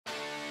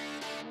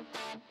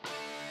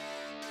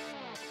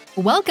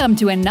Welcome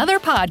to another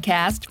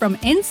podcast from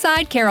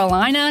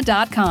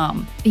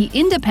InsideCarolina.com, the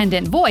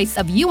independent voice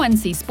of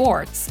UNC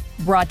Sports.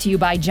 Brought to you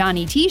by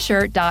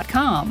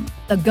JohnnyT-shirt.com,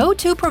 the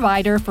go-to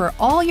provider for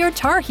all your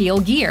Tar Heel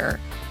gear.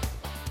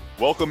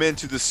 Welcome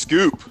into The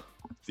Scoop,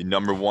 the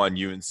number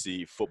one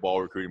UNC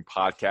football recruiting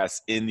podcast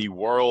in the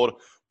world,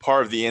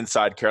 part of the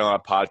Inside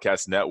Carolina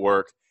Podcast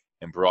Network,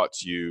 and brought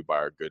to you by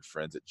our good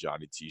friends at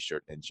Johnny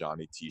T-shirt and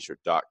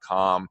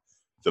JohnnyT-shirt.com.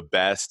 The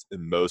best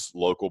and most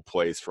local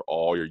place for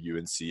all your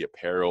UNC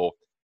apparel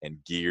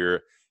and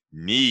gear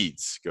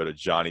needs. Go to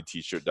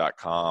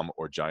JohnnyT-shirt.com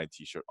or Johnny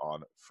T-shirt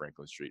on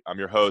Franklin Street. I'm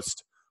your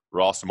host,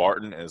 Ross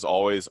Martin, and as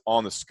always,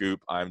 on The Scoop,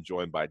 I'm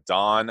joined by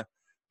Donnie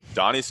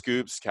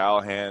Scoops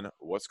Callahan.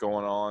 What's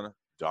going on,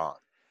 Don?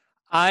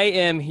 I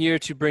am here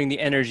to bring the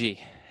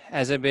energy,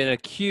 as I've been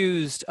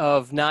accused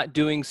of not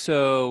doing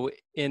so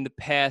in the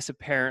past,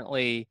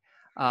 apparently.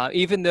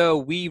 Even though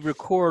we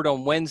record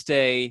on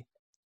Wednesday,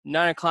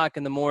 9 o'clock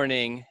in the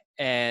morning,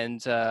 and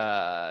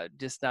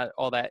just not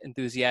all that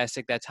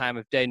enthusiastic that time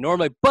of day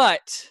normally.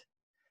 But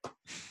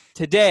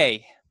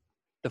today,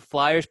 the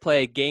Flyers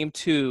play game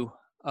 2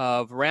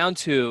 of round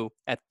 2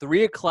 at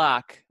 3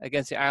 o'clock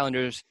against the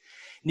Islanders,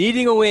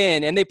 needing a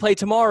win, and they play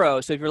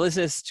tomorrow. So if you're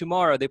listening to this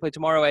tomorrow, they play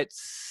tomorrow at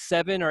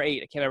 7 or 8. I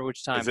can't remember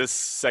which time. Is this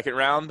second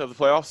round of the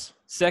playoffs?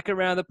 Second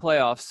round of the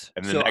playoffs.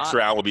 And the next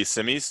round will be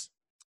semis?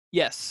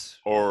 Yes.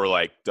 Or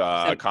like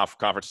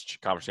conference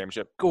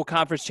championship? Cool,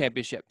 conference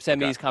championship,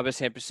 semis, okay. Conference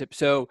championship.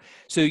 So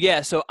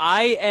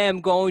I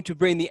am going to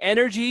bring the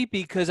energy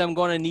because I'm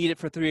going to need it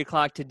for 3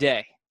 o'clock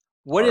today.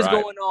 What is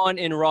going on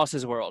in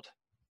Ross's world?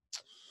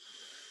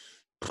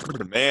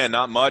 Man,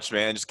 not much,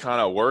 man. Just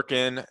kind of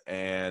working.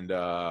 And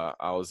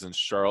I was in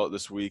Charlotte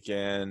this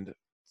weekend,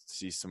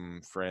 see some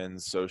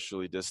friends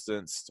socially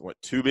distanced. Went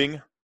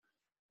tubing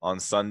on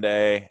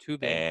Sunday.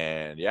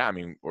 And yeah,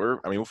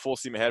 we're full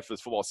steam ahead for this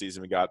football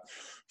season. We got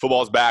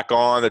football's back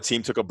on. The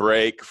team took a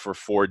break for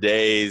 4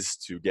 days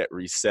to get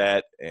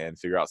reset and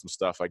figure out some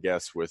stuff, I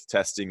guess, with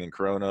testing and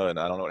Corona. And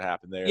I don't know what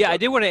happened there. Yeah, I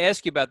did want to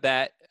ask you about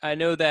that. I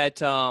know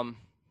that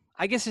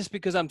I guess it's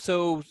because I'm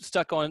so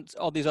stuck on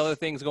all these other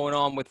things going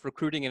on with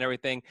recruiting and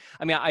everything.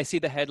 I mean, I see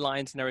the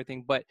headlines and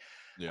everything, but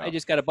yeah. I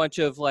just got a bunch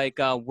of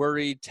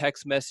worried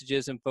text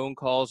messages and phone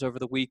calls over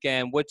the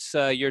weekend. What's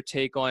your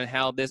take on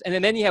how this –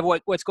 and then you have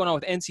what's going on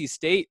with NC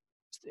State.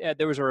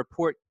 There was a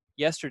report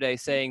yesterday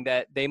saying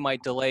that they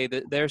might delay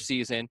their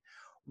season.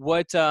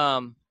 What's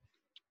your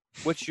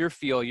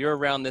feel? You're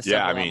around this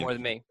stuff a lot more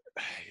than me.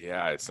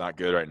 Yeah, it's not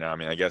good right now. I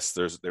mean, I guess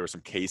there were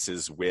some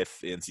cases with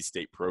the NC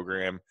State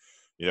program.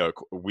 You know,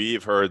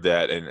 we've heard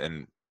that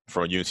and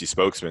from a UNC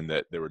spokesman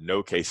that there were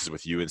no cases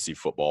with UNC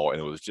football. And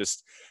it was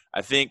just,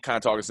 I think, kind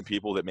of talking to some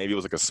people that maybe it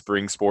was like a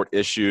spring sport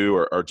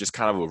issue or just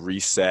kind of a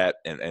reset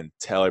and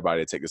tell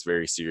everybody to take this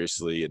very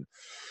seriously. And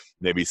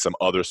maybe some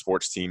other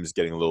sports teams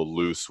getting a little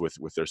loose with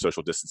their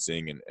social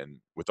distancing and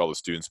with all the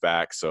students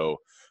back. So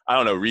I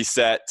don't know,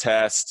 reset,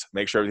 test,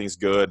 make sure everything's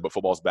good, but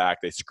football's back.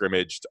 They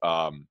scrimmaged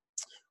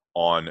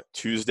on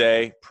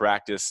Tuesday,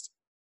 practiced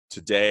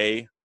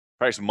today.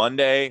 Practice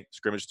Monday,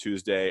 scrimmage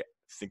Tuesday.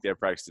 I think they have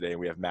practice today, and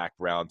we have Mac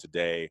Brown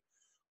today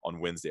on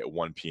Wednesday at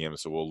 1 p.m.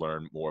 So we'll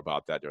learn more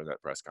about that during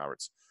that press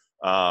conference.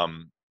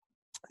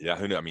 Yeah,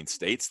 who knows? I mean,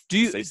 states. Do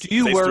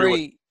you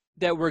worry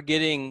that we're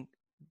getting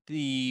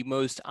the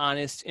most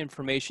honest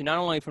information, not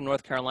only from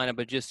North Carolina,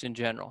 but just in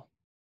general?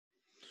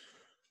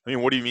 I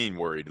mean, what do you mean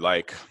worried?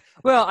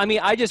 Well, I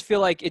mean, I just feel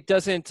like it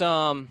doesn't.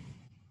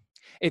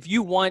 If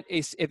you want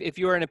if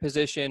you're in a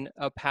position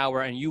of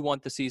power and you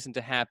want the season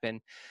to happen.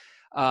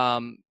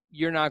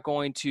 You're not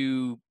going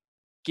to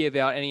give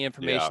out any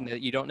information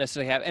that you don't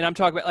necessarily have. And I'm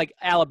talking about like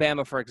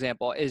Alabama, for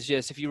example, is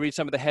just if you read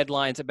some of the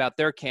headlines about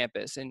their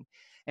campus and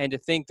to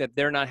think that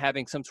they're not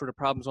having some sort of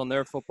problems on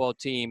their football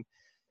team,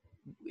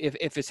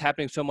 if it's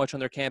happening so much on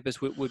their campus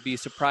would be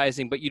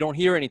surprising. But you don't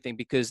hear anything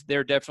because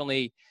they're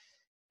definitely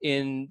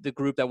in the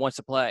group that wants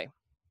to play.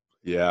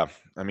 Yeah.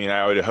 I mean,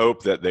 I would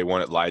hope that they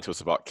wouldn't lie to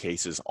us about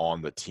cases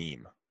on the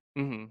team.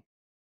 Mm-hmm.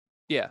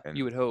 Yeah, and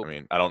you would hope. I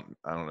mean, I don't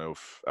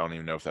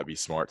even know if that'd be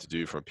smart to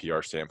do from a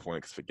PR standpoint,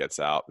 because if it gets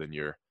out, then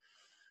you're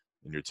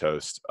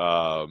toast.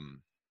 I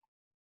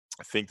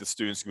think the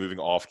students moving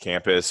off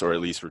campus, or at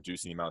least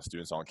reducing the amount of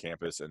students on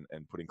campus and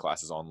putting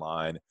classes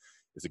online,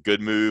 is a good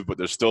move. But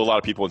there's still a lot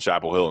of people in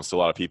Chapel Hill and still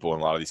a lot of people in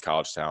a lot of these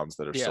college towns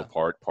that are still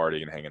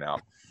partying and hanging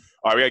out.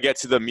 All right, we got to get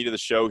to the meat of the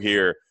show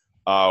here.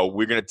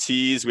 We're going to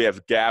tease. We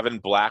have Gavin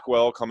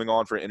Blackwell coming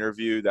on for an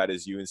interview. That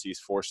is UNC's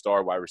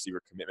 4-star wide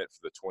receiver commitment for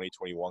the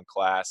 2021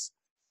 class.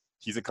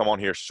 He's going to come on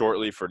here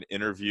shortly for an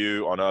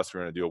interview on us. We're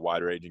going to do a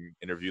wide-ranging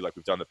interview like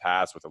we've done in the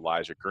past with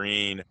Elijah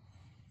Green,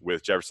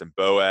 with Jefferson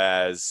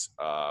Boaz.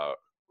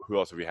 Who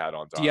else have we had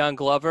on? Deion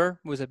Glover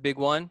was a big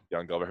one.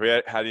 Deion Glover. Have we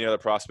had any other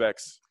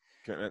prospects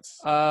commitments?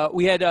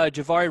 We had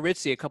Jahvaree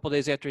Ritzie a couple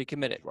days after he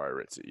committed.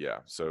 Jahvaree Ritzie, yeah.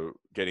 So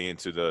getting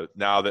into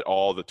now that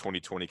all the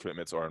 2020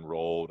 commitments are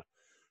enrolled,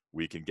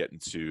 we can get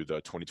into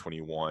the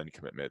 2021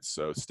 commitments.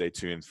 So stay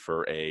tuned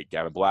for a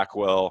Gavin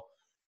Blackwell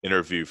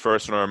interview.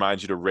 First, I want to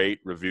remind you to rate,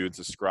 review, and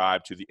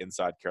subscribe to the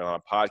Inside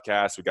Carolina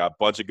podcast. We got a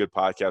bunch of good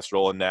podcasts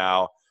rolling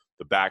now.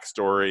 The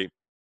Backstory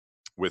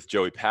with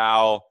Joey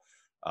Powell,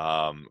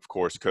 of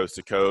course, Coast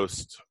to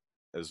Coast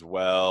as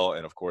well,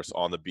 and of course,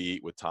 On the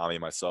Beat with Tommy,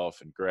 myself,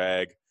 and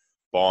Greg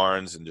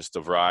Barnes, and just a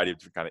variety of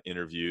different kind of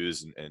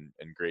interviews and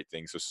great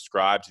things. So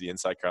subscribe to the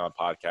Inside Carolina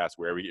podcast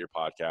wherever you get your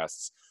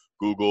podcasts,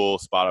 Google,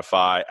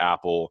 Spotify,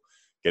 Apple.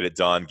 Get it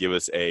done. Give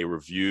us a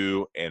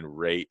review and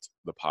rate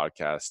the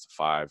podcast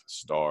 5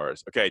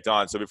 stars. Okay,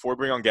 Don, so before we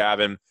bring on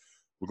Gavin,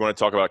 we're going to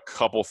talk about a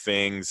couple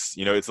things.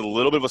 You know, it's a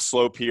little bit of a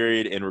slow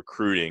period in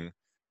recruiting,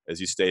 as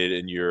you stated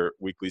in your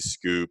weekly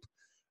scoop.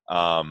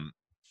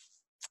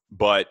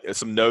 But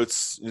some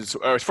notes.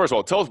 First of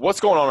all, tell us what's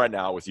going on right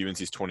now with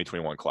UNC's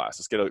 2021 class.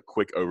 Let's get a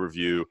quick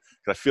overview,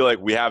 because I feel like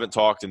we haven't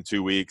talked in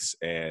 2 weeks.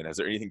 And has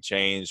there anything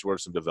changed? What are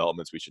some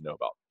developments we should know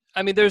about?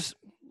 I mean, there's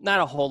not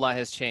a whole lot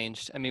has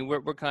changed. I mean,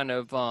 we're kind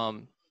of,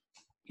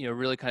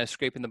 really kind of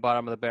scraping the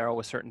bottom of the barrel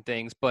with certain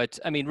things. But,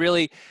 I mean,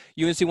 really,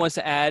 UNC wants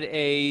to add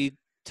a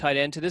tight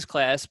end to this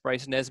class.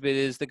 Bryce Nesbitt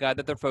is the guy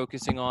that they're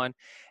focusing on.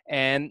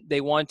 And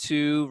they want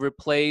to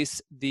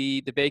replace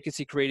the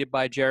vacancy created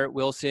by Jarrett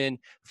Wilson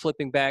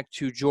flipping back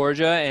to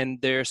Georgia.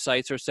 And their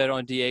sights are set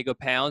on Diego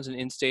Pounds, an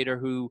in-stater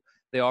who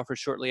they offered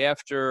shortly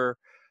after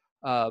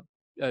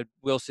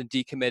Wilson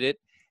decommitted.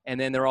 And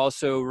then they're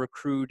also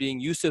recruiting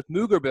Yusuf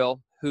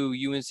Mugerbil, who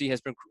UNC has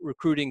been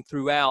recruiting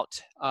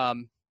throughout.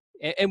 And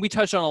we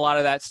touched on a lot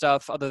of that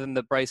stuff other than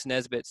the Bryce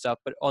Nesbitt stuff,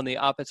 but on the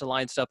offensive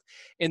line stuff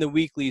in the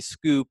weekly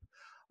scoop,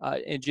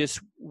 and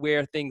just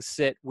where things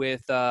sit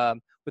with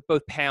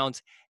both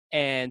Pounds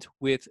and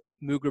with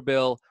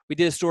Mugerbil. We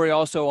did a story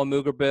also on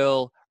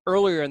Mugerbil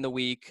earlier in the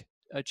week.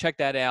 Check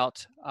that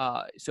out.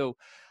 So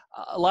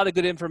a lot of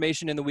good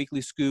information in the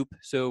weekly scoop.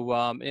 So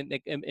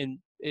and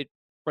it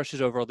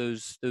brushes over all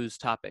those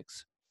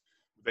topics.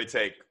 Would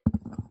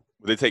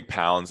they take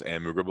Pounds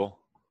and Mugerbil?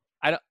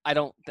 I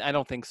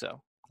don't think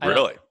so.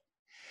 Really?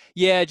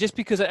 Yeah, just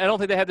because I don't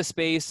think they have the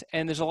space,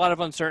 and there's a lot of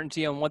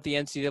uncertainty on what the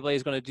NCAA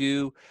is going to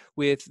do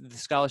with the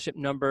scholarship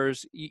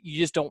numbers. You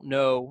just don't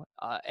know.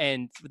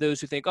 And for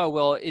those who think, oh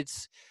well, it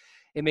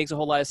makes a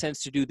whole lot of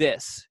sense to do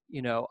this,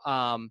 the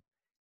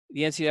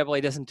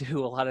NCAA doesn't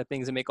do a lot of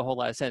things that make a whole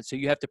lot of sense. So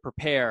you have to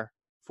prepare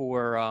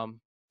for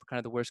kind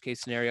of the worst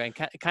case scenario, and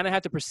kind of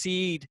have to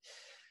proceed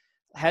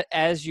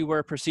as you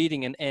were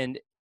proceeding, and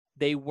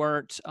they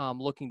weren't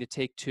looking to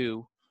take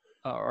 2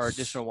 or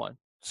additional 1.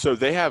 So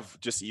they have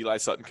just Eli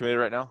Sutton committed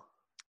right now?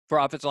 For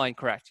offensive line,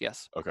 correct,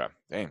 yes. Okay,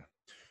 dang.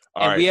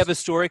 And we have a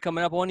story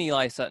coming up on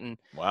Eli Sutton.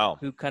 Wow.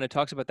 Who kind of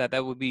talks about that.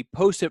 That will be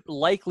posted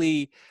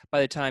likely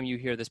by the time you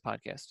hear this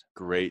podcast.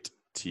 Great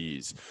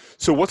tease.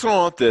 So what's going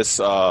on with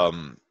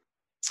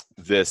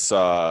this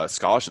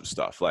scholarship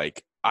stuff?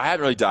 Like, I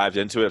haven't really dived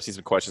into it. I've seen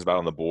some questions about it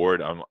on the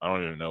board. I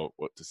don't even know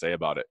what to say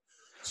about it.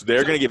 So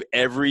they're going to give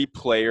every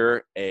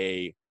player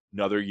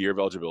another year of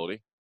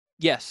eligibility?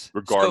 Yes.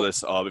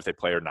 Regardless of if they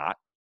play or not?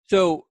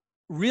 So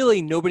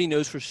really nobody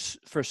knows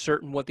for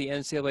certain what the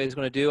NCAA is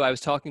going to do. I was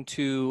talking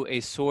to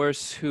a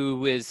source who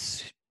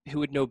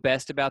would know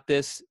best about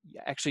this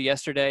actually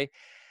yesterday.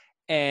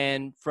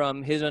 And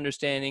from his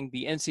understanding,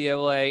 the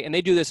NCAA, and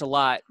they do this a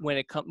lot when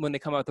they come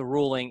out with the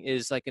ruling,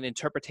 is like an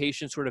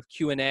interpretation sort of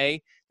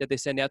Q&A that they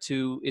send out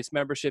to its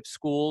membership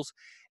schools.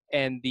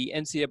 And the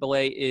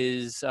NCAA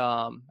is,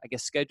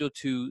 scheduled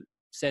to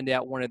send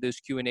out one of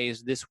those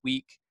Q&As this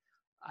week.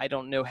 I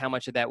don't know how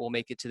much of that will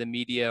make it to the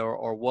media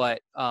or what,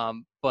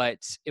 but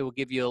it will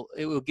give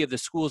the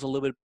schools a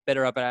little bit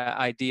better of an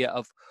idea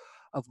of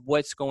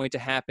what's going to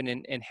happen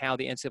and how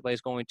the NCAA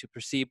is going to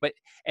proceed. But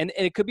and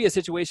it could be a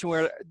situation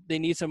where they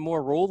need some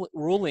more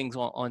rulings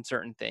on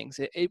certain things.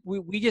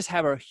 We just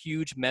have a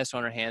huge mess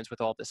on our hands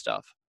with all this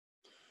stuff.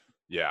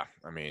 Yeah,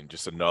 I mean,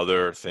 just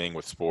another thing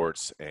with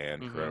sports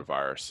and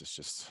coronavirus.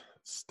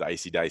 It's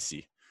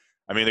dicey.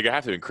 I mean, they're gonna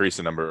have to increase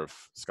the number of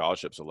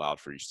scholarships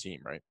allowed for each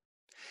team, right?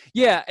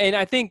 Yeah, and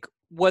I think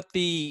what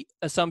the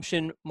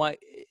assumption is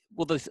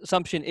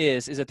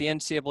that the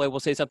NCAA will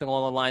say something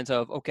along the lines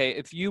of, okay,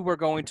 if you were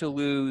going to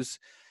lose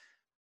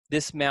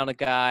this amount of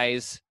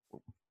guys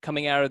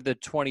coming out of the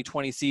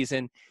 2020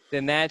 season,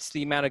 then that's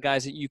the amount of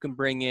guys that you can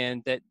bring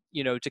in that,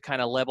 to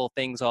kind of level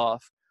things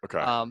off.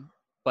 Okay.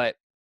 But,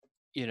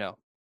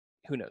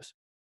 who knows?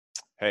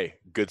 Hey,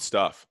 good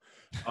stuff.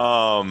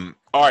 All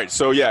right.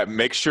 So yeah,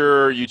 make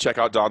sure you check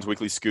out Don's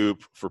Weekly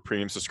Scoop for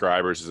premium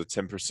subscribers. There's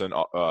a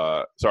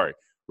 10%,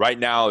 right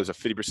now there's a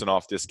 50%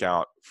 off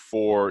discount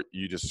for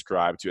you to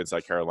subscribe to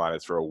Inside Carolina.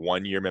 It's for a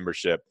 1-year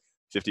membership,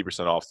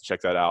 50% off. So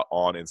check that out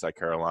on Inside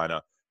Carolina.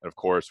 And of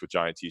course, with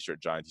Giant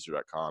T-shirt,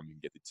 giantt.com, you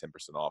can get the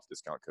 10% off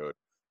discount code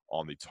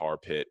on the Tar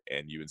Pit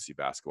and UNC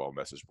basketball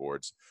message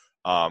boards.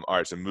 All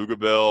right. So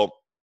Mugerbil,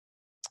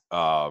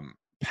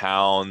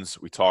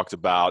 Pounds, we talked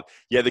about.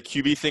 Yeah, the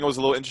QB thing was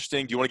a little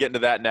interesting. Do you want to get into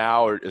that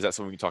now, or is that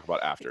something we can talk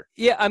about after?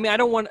 Yeah, I mean, I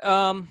don't want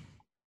I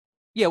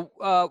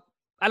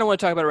don't want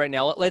to talk about it right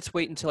now. Let's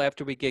wait until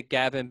after we get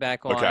Gavin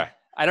back on. Okay.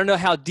 I don't know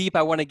how deep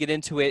I want to get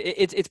into it.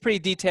 It's pretty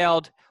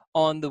detailed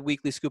on the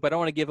weekly scoop. I don't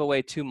want to give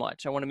away too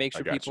much. I want to make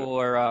sure people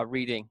are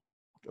reading.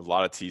 A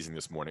lot of teasing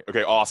this morning.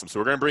 Okay, awesome. So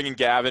we're going to bring in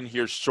Gavin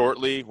here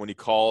shortly when he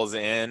calls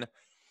in.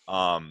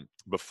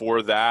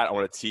 Before that, I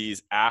want to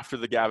tease after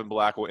the Gavin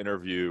Blackwell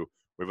interview,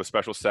 we have a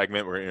special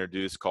segment we're going to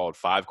introduce called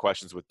 5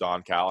 Questions with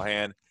Don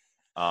Callahan.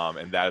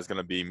 And that is going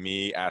to be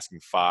me asking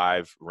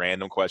 5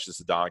 random questions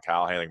to Don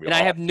Callahan. And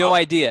I have no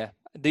idea.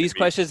 These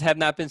questions have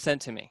not been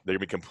sent to me. They're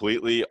going to be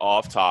completely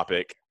off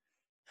topic,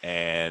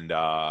 and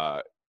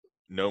no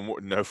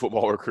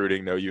football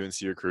recruiting, no UNC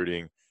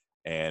recruiting.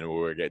 And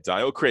we'll get Don.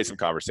 It'll create some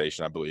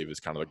conversation, I believe, is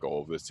kind of the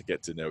goal of this, to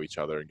get to know each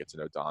other and get to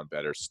know Don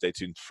better. So stay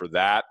tuned for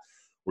that.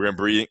 We're going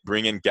to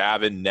bring in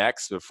Gavin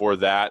next. Before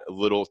that, a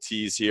little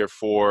tease here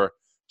for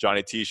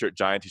Johnny T-Shirt,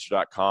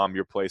 johnnyt-shirt.com,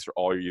 your place for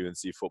all your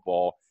UNC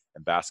football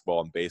and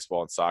basketball and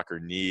baseball and soccer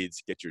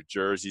needs. Get your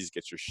jerseys,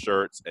 get your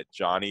shirts at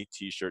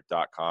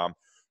johnnyt-shirt.com.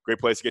 Great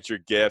place to get your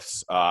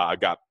gifts. I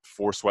got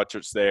 4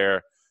 sweatshirts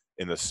there.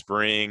 In the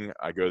spring,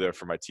 I go there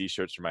for my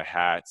T-shirts, for my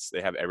hats.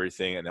 They have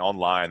everything. And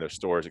online, their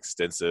store is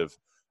extensive.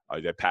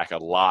 They pack a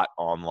lot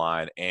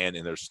online and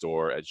in their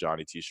store at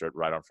Johnny T-Shirt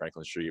right on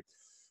Franklin Street.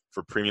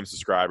 For premium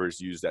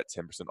subscribers, use that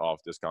 10%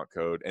 off discount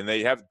code. And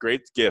they have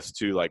great gifts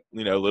too, like,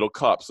 little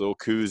cups, little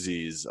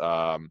koozies,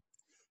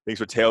 things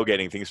for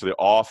tailgating, things for the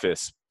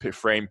office,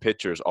 frame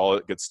pictures, all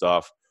that good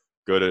stuff.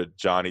 Go to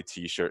Johnny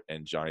T-Shirt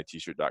and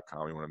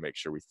johnnyt-shirt.com. We want to make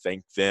sure we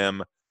thank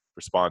them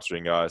for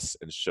sponsoring us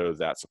and show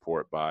that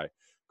support by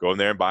going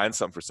there and buying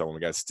something for someone. We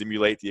got to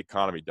stimulate the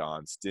economy,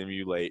 Don.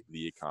 Stimulate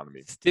the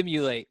economy.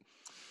 Stimulate.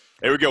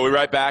 Here we go. We'll be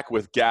right back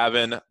with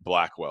Gavin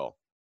Blackwell.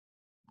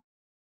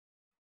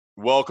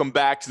 Welcome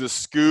back to The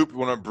Scoop. We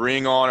want to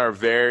bring on our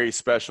very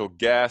special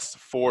guest,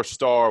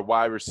 4-star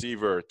wide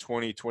receiver,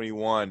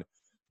 2021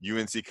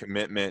 UNC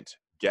commitment,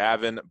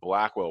 Gavin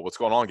Blackwell. What's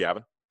going on,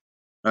 Gavin?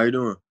 How you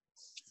doing?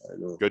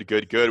 Good.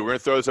 We're going to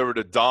throw this over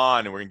to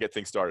Don, and we're going to get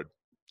things started.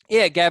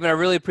 Yeah, Gavin, I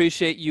really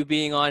appreciate you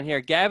being on here.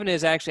 Gavin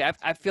is actually,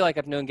 I feel like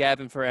I've known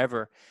Gavin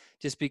forever,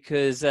 just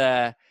because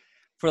for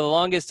the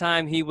longest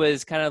time he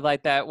was kind of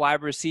like that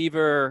wide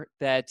receiver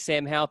that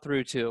Sam Howell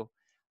threw to.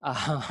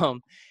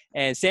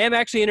 And Sam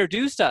actually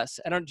introduced us.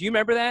 Do you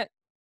remember that?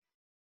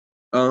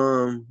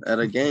 At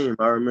a game,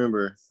 I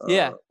remember.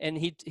 Yeah, and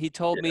he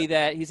told me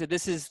that, he said,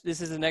 this is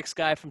the next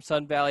guy from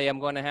Sun Valley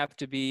I'm going to have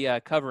to be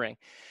covering.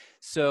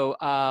 So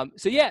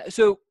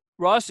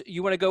Ross,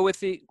 you want to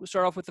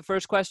start off with the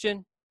first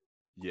question?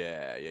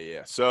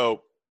 Yeah.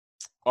 So,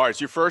 all right.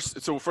 So first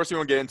thing we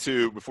want to get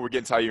into before we get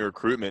into how your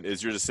recruitment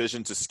is your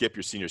decision to skip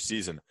your senior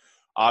season.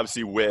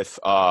 Obviously, with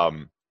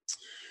coronavirus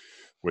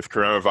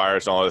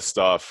and all this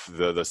stuff,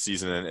 the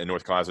season in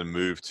North Carolina has been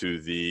moved to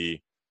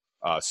the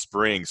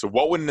spring. So,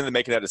 what went into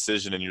making that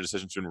decision and your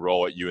decision to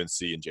enroll at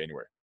UNC in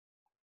January?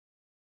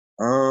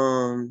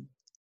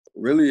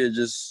 Really, it's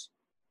just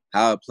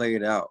how it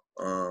played out.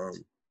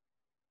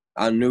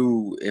 I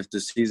knew if the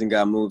season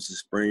got moved to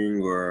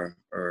spring or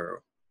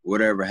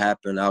whatever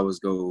happened, I was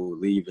going to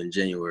leave in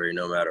January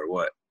no matter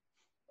what.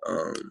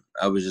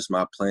 That was just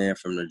my plan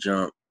from the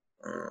jump.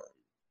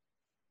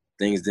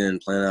 Things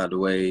didn't plan out the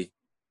way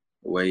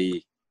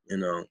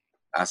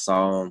I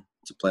saw them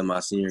to play my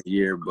senior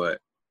year, but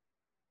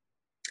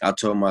I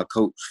told my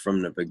coach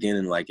from the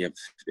beginning, like,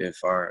 if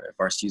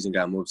our season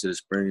got moved to the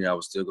spring, I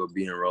was still going to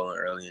be enrolling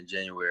early in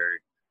January.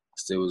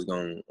 Still was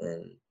going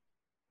to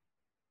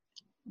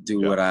do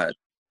what I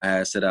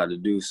had set out to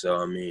do. So,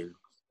 I mean,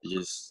 it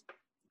just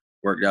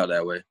worked out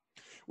that way.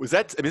 Is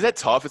that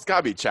tough? It's got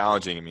to be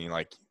challenging. I mean,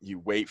 like, you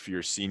wait for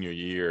your senior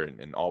year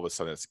and all of a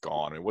sudden it's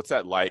gone. I mean, what's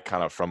that like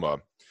kind of from a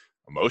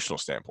emotional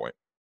standpoint?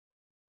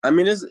 I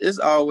mean, it's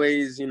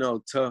always,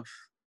 tough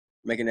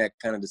making that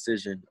kind of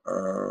decision.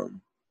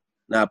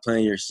 Not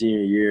playing your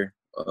senior year,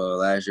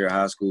 last year of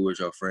high school with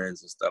your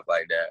friends and stuff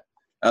like that.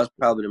 That was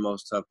probably the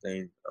most tough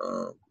thing.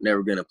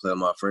 Never going to play with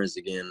my friends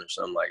again or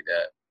something like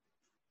that.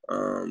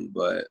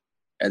 But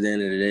at the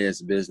end of the day,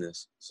 it's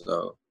business.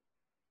 So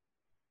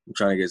I'm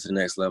trying to get to the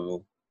next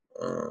level.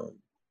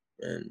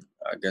 And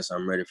I guess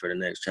I'm ready for the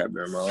next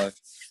chapter in my life.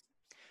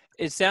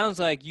 It sounds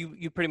like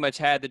you pretty much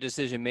had the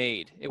decision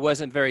made. It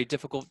wasn't a very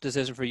difficult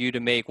decision for you to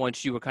make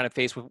once you were kind of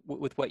faced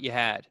with what you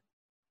had.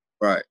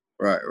 Right.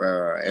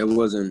 It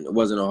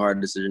wasn't a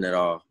hard decision at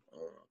all.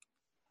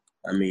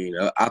 I mean,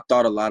 I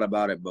thought a lot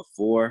about it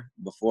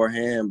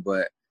beforehand,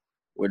 but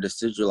with the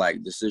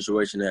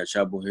situation at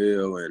Chapel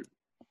Hill and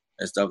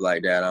stuff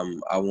like that, I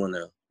want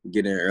to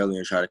get in early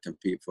and try to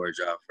compete for a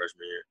job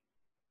freshman year.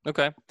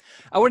 Okay.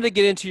 I wanted to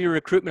get into your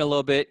recruitment a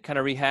little bit, kind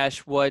of rehash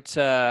what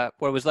it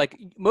was like.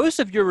 Most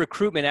of your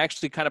recruitment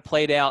actually kind of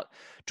played out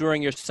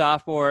during your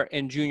sophomore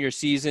and junior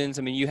seasons.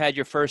 I mean, you had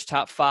your first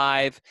top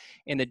 5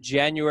 in the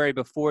January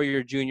before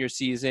your junior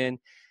season.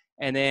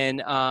 And then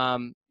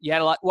you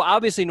had a lot – well,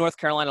 obviously North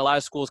Carolina, a lot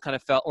of schools kind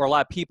of felt – or a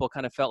lot of people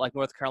kind of felt like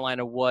North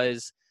Carolina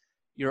was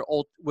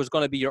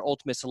going to be your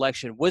ultimate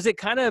selection. Was it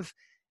kind of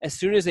 – as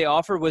soon as they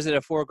offered, was it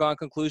a foregone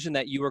conclusion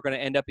that you were going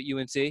to end up at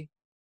UNC?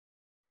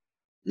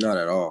 Not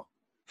at all.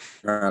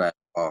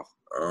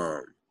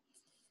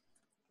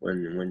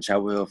 When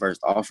Chapel Hill first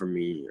offered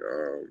me,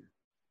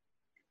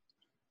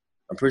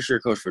 I'm pretty sure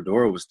Coach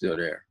Fedora was still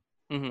there.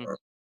 Mm-hmm.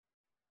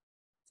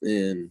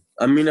 And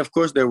I mean, of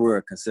course, there were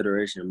a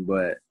consideration,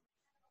 but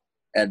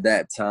at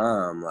that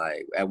time,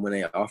 like when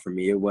they offered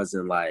me, it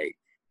wasn't like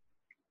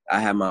I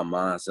had my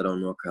mind set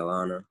on North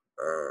Carolina.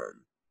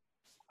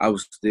 I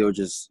was still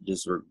just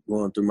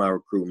going through my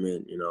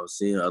recruitment, you know,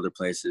 seeing other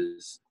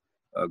places,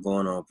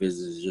 going on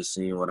visits, just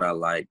seeing what I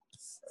liked.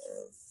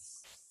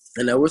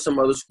 And there were some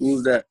other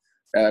schools that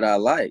I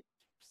liked.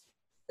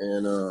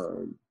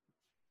 And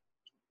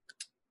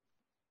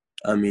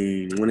I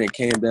mean, when it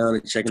came down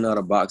to checking all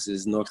the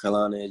boxes, North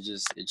Carolina,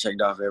 it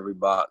checked off every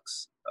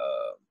box.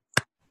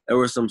 There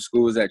were some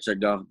schools that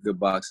checked off good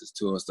boxes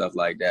too and stuff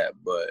like that,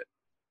 but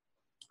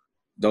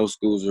those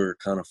schools were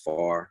kind of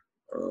far.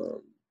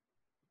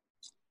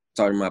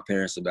 Talking to my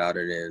parents about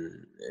it,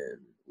 and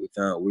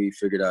we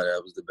figured out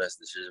that was the best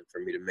decision for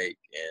me to make,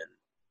 and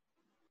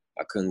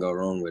I couldn't go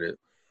wrong with it.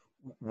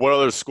 What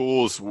other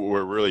schools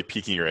were really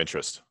piquing your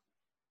interest?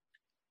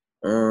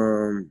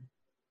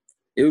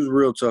 It was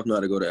real tough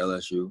not to go to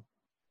LSU.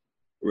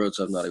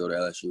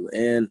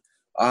 And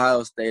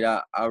Ohio State.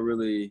 I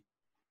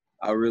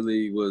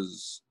really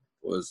was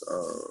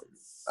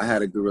I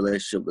had a good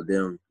relationship with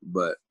them,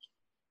 but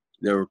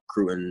their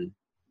recruiting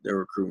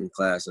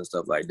class and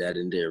stuff like that,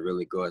 and didn't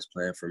really go as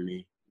planned for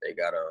me. They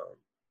got a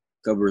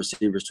couple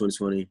receivers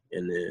 2020,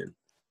 and then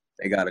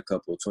they got a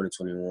couple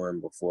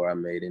 2021 before I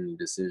made any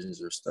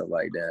decisions or stuff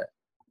like that.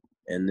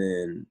 And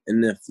then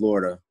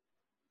Florida,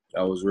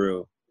 I was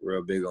real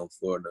big on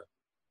Florida,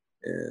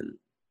 and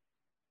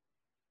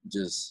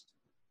just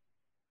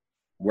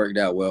worked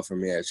out well for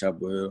me at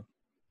Chapel Hill.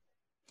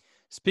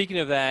 Speaking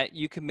of that,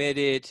 you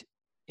committed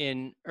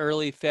in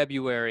early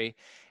February,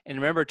 and I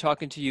remember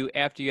talking to you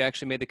after you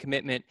actually made the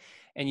commitment,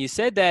 and you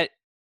said that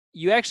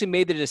you actually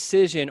made the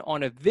decision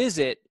on a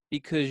visit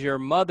because your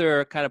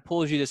mother kind of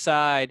pulls you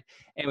aside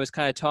and was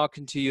kind of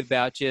talking to you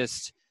about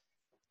just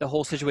the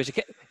whole situation.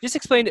 Just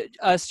explain to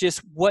us just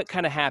what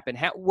kind of happened.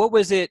 What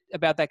was it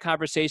about that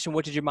conversation?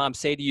 What did your mom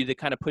say to you to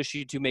kind of push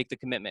you to make the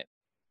commitment?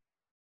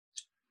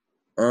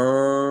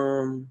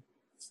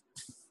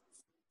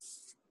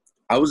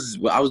 I was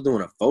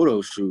doing a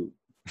photo shoot.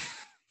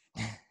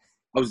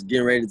 I was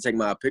getting ready to take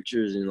my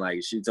pictures, and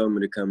like she told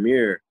me to come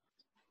here,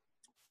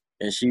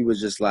 and she was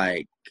just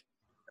like,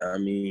 I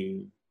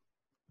mean,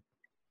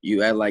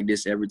 you act like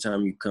this every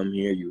time you come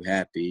here. You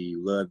happy,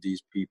 you love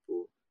these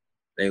people,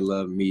 they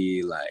love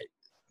me. Like,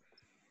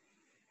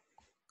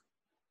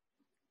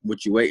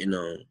 what you waiting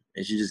on?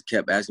 And she just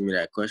kept asking me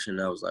that question.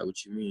 And I was like,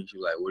 what you mean? She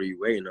was like, what are you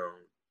waiting on?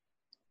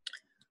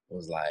 I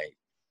was like,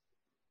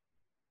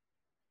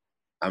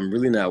 I'm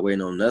really not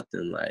waiting on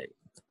nothing. Like,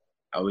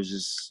 I was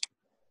just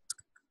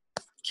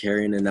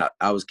carrying it out.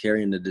 I was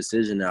carrying the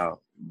decision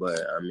out. But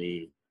I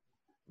mean,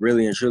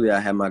 really and truly, I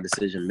had my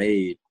decision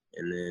made,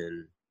 and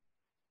then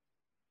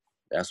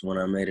that's when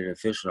I made it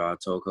official. I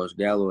told Coach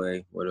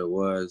Galloway what it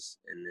was,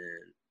 and then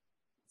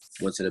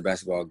went to the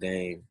basketball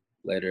game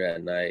later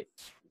that night.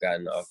 Got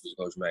in the office with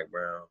Coach Mack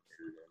Brown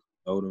and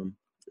told him,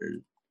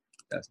 and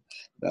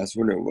that's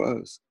when it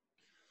was.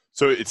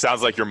 So it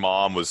sounds like your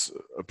mom was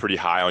pretty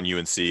high on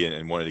UNC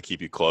and wanted to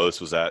keep you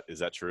close. Is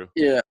that true?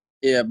 Yeah.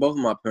 Both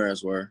of my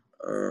parents were.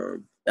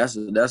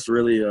 That's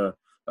really a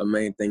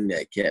main thing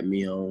that kept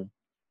me home.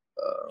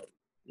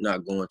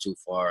 Not going too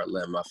far,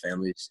 letting my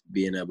family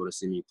being able to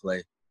see me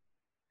play,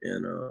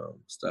 and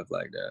stuff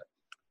like that.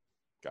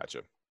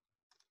 Gotcha.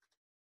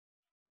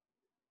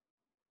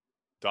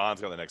 Don's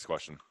got the next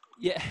question.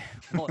 Yeah,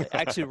 well,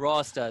 actually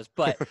Ross does.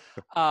 But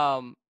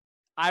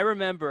I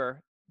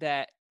remember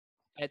that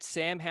at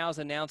Sam Howell's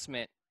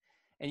announcement,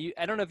 and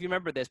I don't know if you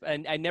remember this, but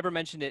I never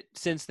mentioned it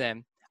since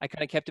then. I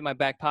kind of kept it in my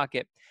back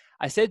pocket.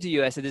 I said to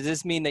you, I said, does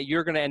this mean that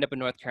you're going to end up in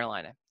North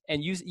Carolina?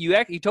 And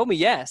you told me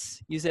yes.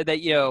 You said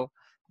that, you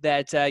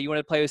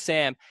wanted to play with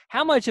Sam.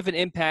 How much of an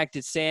impact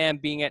did Sam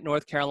being at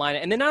North Carolina,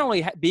 and then not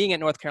only being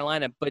at North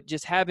Carolina, but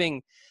just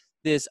having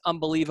this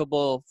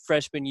unbelievable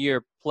freshman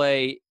year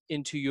play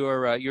into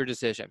your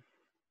decision?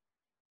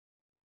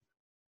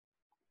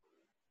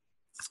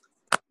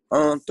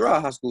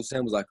 Throughout high school,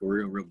 Sam was like a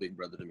real big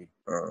brother to me.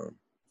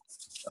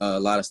 A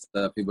lot of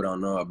stuff people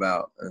don't know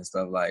about and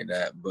stuff like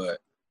that. But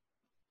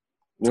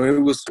when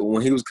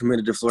he was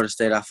committed to Florida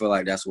State, I felt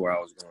like that's where I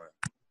was going.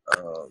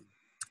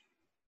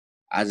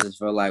 I just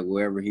felt like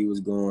wherever he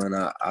was going,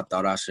 I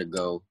thought I should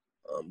go.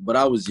 But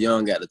I was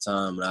young at the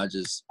time, and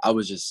I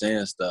was just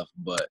saying stuff.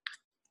 But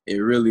it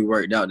really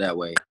worked out that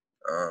way.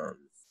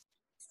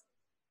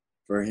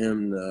 For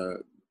him to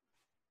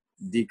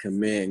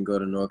decommit and go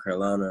to North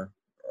Carolina,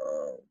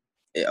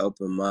 it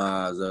opened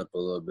my eyes up a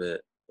little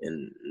bit,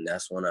 and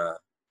that's when I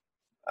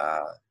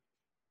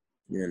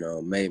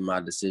made my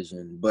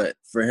decision. But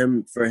for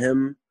him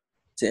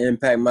to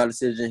impact my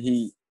decision,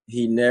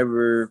 he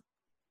never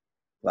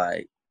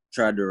like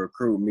tried to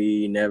recruit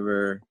me,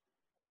 never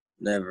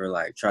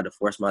like tried to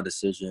force my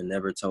decision,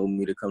 never told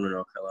me to come to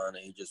North Carolina.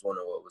 He just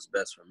wanted what was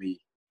best for me.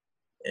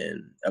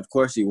 And of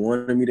course he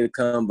wanted me to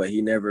come, but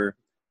he never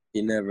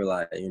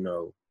like,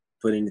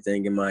 put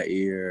anything in my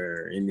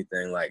ear or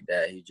anything like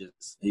that. He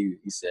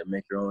said,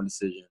 make your own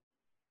decision.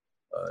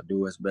 do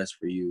what's best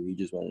for you. He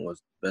just want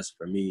what's best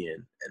for me,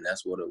 and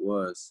that's what it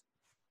was.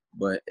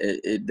 But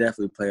it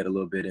definitely played a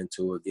little bit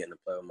into it, getting to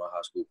play with my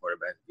high school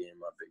quarterback again,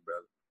 my big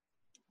brother.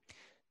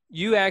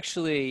 You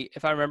actually,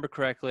 if I remember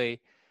correctly,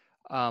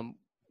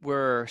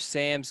 were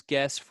Sam's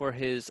guest for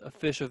his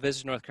official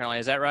visit to North Carolina.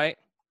 Is that right?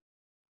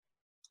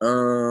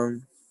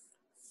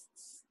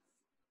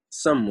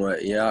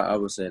 Somewhat, yeah, I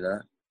would say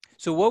that.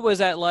 So what was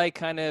that like,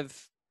 kind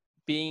of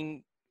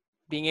being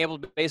able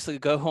to basically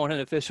go on an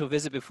official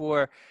visit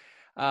before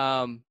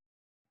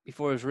it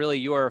was really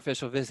your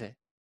official visit?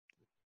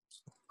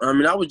 I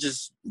mean, I was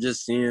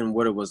just seeing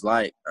what it was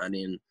like. I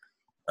mean,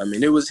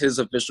 it was his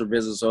official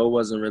visit, so it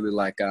wasn't really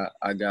like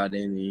I got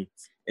any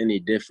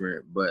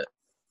different. But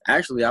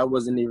actually, I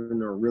wasn't even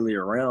really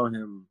around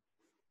him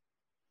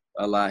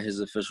a lot, his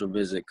official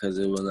visit, because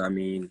it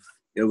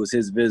was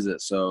his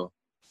visit. So,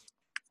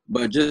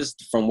 but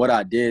just from what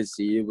I did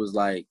see, it looked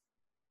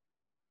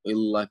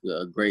like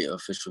a great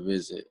official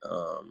visit.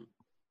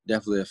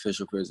 Definitely an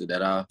official visit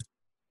that I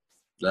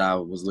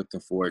was looking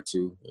forward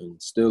to,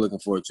 and still looking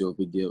forward to if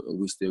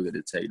we still get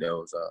to take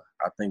those.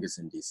 I think it's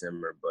in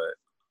December, but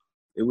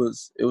it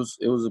was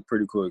a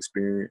pretty cool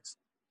experience.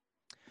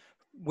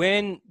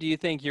 When do you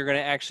think you're going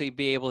to actually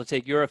be able to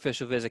take your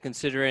official visit,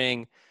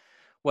 considering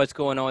what's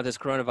going on with this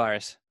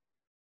coronavirus?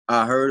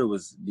 I heard it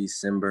was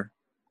December,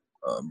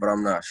 but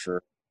I'm not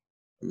sure.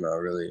 I'm not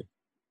really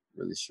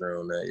sure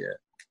on that yet.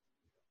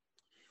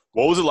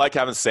 What was it like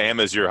having Sam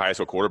as your high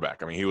school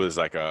quarterback? I mean, he was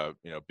like a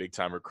big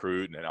time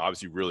recruit and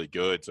obviously really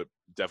good. So it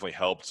definitely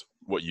helped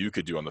what you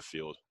could do on the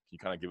field. Can you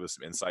kind of give us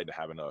some insight into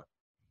having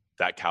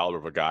that caliber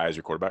of a guy as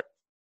your quarterback?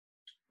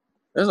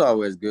 It's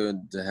always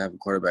good to have a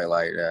quarterback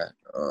like that.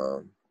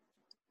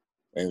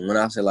 And when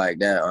I say like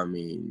that, I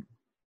mean,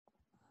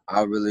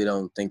 I really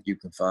don't think you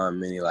can find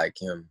many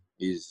like him.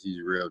 He's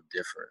real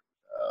different.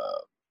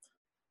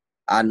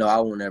 I know I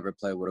won't ever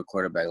play with a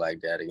quarterback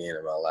like that again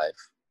in my life.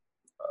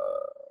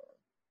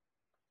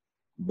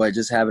 But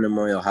just having him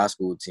on your high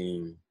school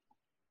team,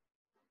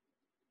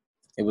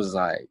 it was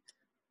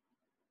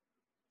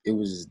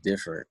just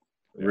different,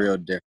 real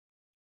different.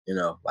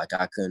 Like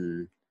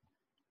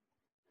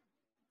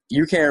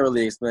you can't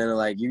really explain it.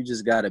 Like, you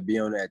just got to be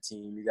on that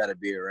team. You got to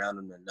be around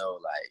him to know,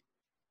 like,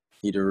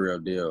 he the real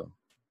deal.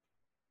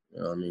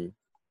 You know what I mean?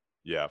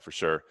 Yeah, for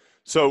sure.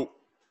 So,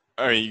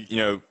 I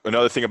mean,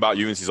 another thing about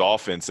UNC's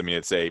offense, I mean,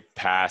 it's a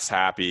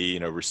pass-happy,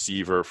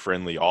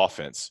 receiver-friendly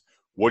offense.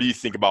 What do you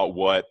think about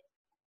what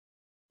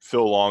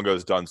Phil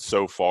Longo's done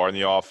so far in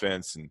the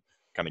offense and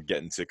kind of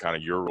getting to kind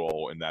of your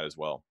role in that as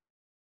well?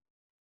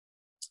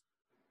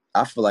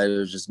 I feel like it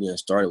was just getting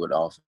started with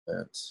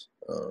offense.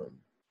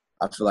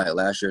 I feel like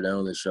last year they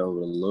only showed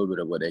a little bit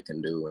of what they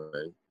can do.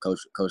 And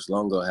Coach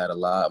Longo had a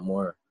lot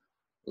more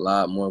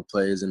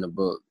plays in the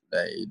book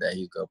that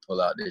he's gonna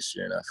pull out this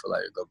year, and I feel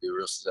like it's gonna be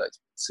real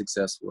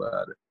successful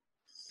at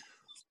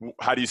it.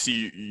 How do you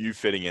see you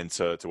fitting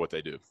into what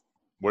they do?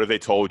 What have they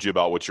told you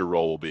about what your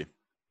role will be?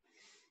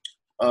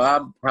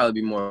 I'll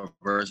probably be more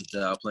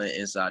versatile, playing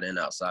inside and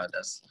outside.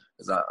 That's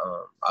because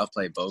I've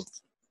played both.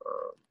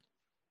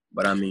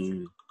 But I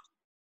mean,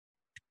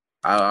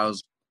 I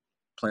was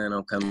planning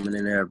on coming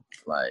in there,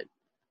 like,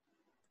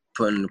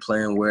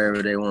 playing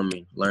wherever they want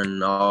me,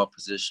 learning all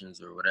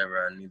positions or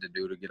whatever I need to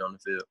do to get on the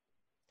field.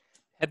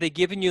 Have they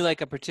given you like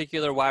a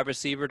particular wide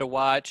receiver to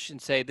watch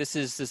and say, this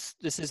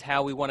is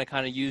how we want to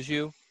kind of use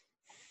you?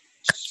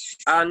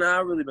 No,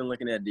 I've really been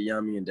looking at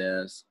Dyami and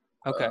Daz.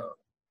 Okay.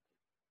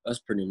 That's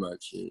pretty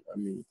much it. I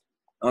mean,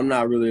 I'm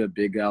not really a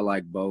big guy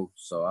like Bo,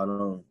 so I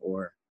don't,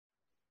 or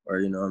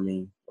you know what I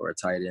mean, or a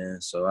tight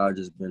end. So I've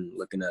just been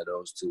looking at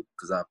those two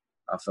because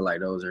I feel like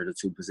those are the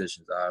two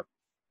positions I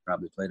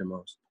probably play the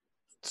most.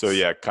 So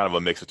yeah, kind of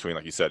a mix between,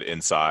 like you said,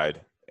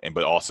 inside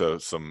but also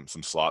some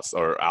slots,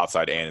 or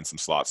outside and some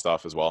slot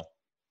stuff as well.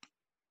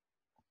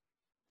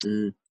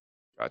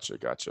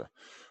 Gotcha.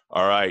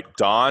 All right,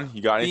 Don,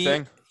 you got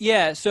anything?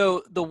 Yeah.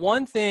 So the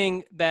one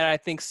thing that I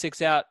think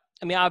sticks out,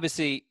 I mean,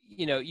 obviously,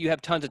 you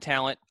have tons of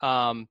talent,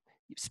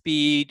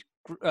 speed,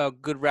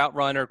 good route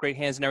runner, great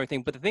hands and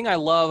everything. But the thing I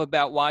love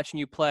about watching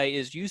you play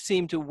is you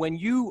seem to, when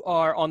you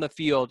are on the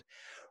field,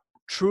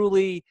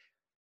 truly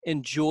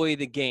enjoy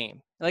the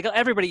game. Like,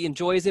 everybody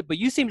enjoys it, but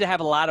you seem to have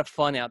a lot of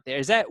fun out there.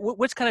 Is that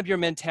what's kind of your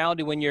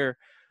mentality when you're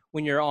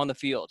on the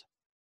field?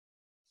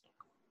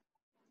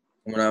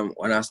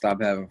 When I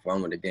stop having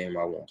fun with the game,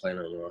 I won't play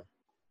no more.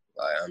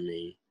 Like, I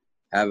mean,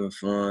 having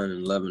fun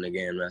and loving the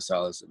game, that's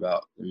all it's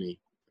about to me.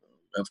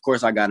 Of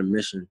course, I got a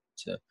mission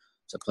to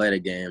play the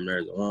game.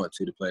 There's a want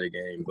to play the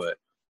game, but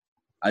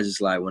I just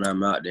like when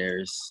I'm out there,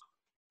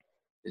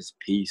 it's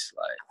peace.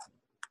 Like,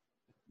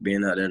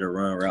 being out there to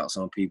run routes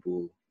on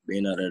people,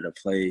 being out there to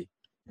play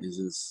is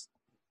just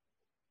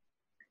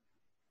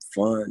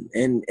fun.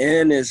 And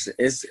it's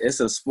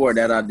a sport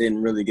that I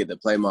didn't really get to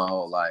play my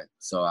whole life.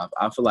 So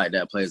I feel like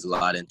that plays a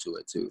lot into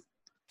it too.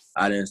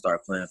 I didn't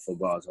start playing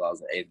football until I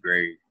was in 8th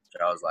grade.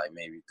 I was like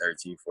maybe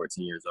 13,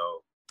 14 years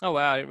old. Oh,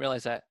 wow. I didn't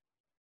realize that.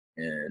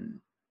 And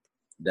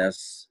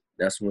that's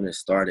when it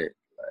started.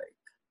 Like,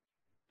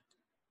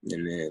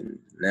 And then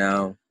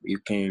now you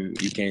can't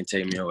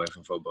take me away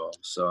from football.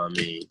 So I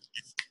mean,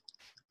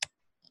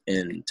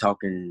 and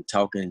talking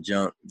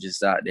junk,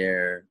 just out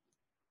there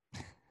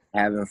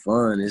having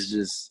fun. It's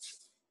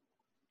just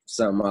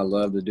something I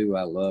love to do.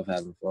 I love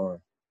having fun.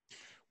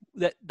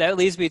 That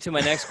leads me to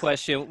my next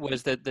question,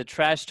 was the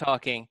trash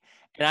talking.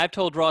 And I've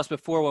told Ross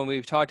before when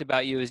we've talked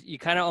about you, is you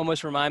kind of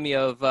almost remind me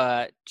of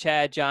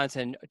Chad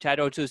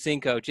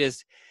Ochocinco,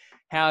 just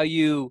how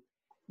you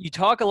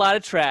talk a lot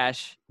of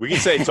trash. We can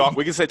say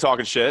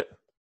talking shit.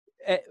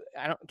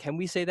 Can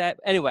we say that?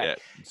 Anyway,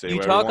 yeah,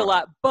 you talk a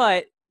lot,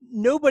 but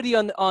nobody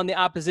on the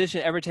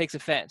opposition ever takes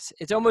offense.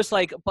 It's almost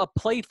like a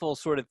playful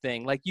sort of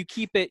thing. Like you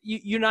keep it,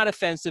 you're not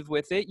offensive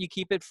with it. You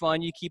keep it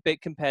fun. You keep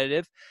it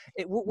competitive.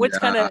 What's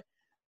kind of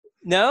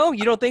 – no,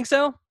 you don't think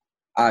so?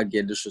 I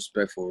get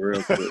disrespectful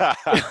real quick.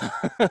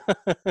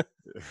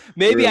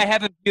 Maybe I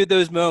haven't viewed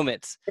those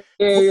moments.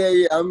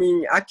 Yeah. I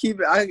mean, I keep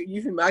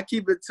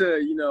it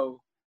to,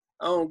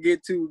 I don't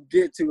get too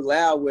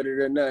loud with it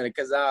or nothing.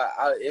 Because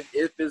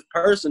if it's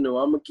personal,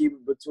 I'm gonna keep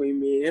it between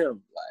me and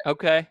him. Like,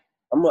 okay.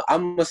 I'm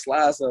gonna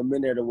slide something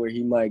in there to where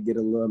he might get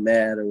a little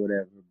mad or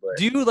whatever. But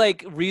do you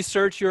like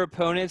research your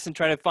opponents and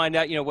try to find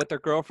out, what their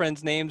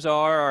girlfriends' names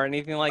are or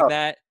anything like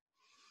that?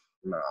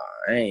 Nah,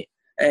 I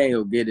ain't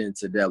gonna get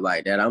into that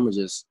like that. I'm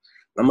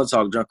gonna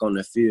talk junk on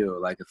the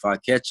field. Like if I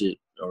catch it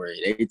or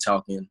they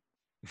talking,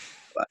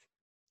 like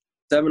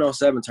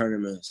 7-on-7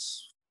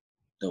 tournaments,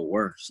 the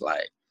worst.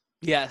 Like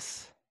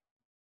yes,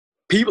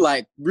 people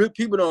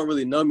don't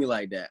really know me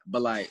like that.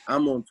 But like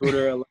I'm on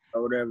Twitter a lot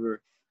or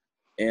whatever,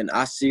 and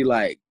I see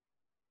like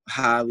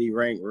highly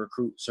ranked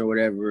recruits or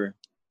whatever.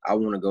 I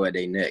want to go at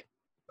their neck.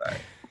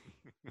 Like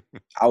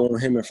I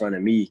want him in front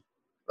of me.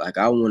 Like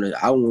I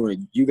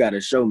want you got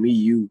to show me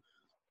you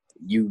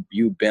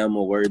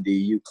Bama worthy,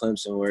 you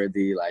Clemson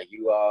worthy, like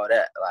you all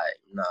that. Like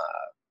nah,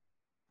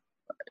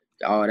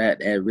 like, all that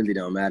really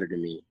don't matter to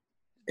me.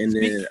 And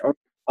then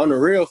on the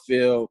real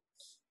field,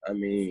 I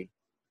mean,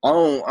 I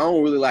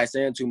don't really like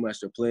saying too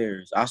much to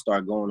players. I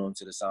start going on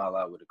to the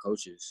sideline with the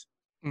coaches.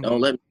 Mm-hmm.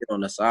 Don't let me get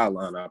on the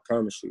sideline. I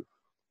promise you.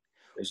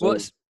 Well,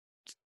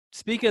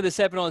 speaking of the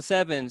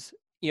 7-on-7s,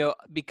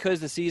 because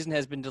the season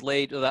has been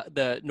delayed,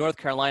 the North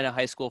Carolina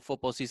high school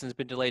football season has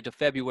been delayed to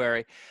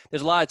February.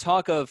 There's a lot of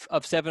talk of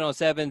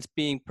 7-on-7s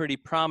being pretty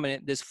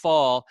prominent this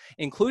fall,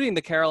 including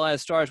the Carolina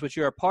Stars, which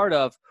you're a part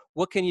of.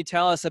 What can you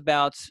tell us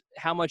about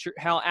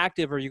how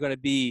active are you going to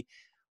be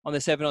on the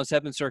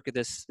 7-on-7 circuit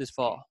this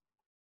fall?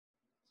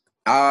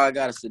 I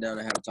gotta sit down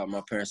and have to talk to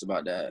my parents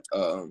about that.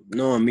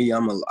 Knowing me,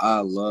 I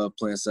love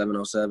playing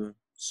 7-on-7,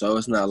 so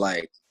it's not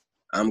like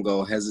I'm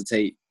gonna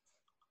hesitate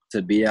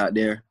to be out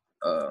there.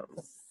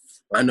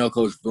 I know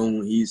Coach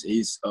Boone,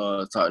 he's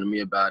talking to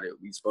me about it.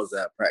 We supposed to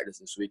have practice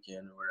this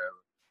weekend or whatever.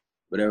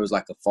 But there was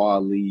like a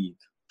fall league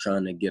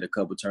trying to get a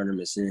couple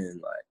tournaments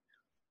in, like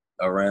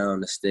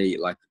around the state,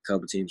 like a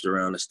couple teams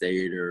around the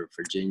state or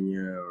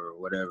Virginia or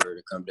whatever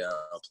to come down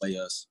and play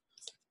us.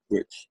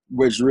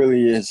 Which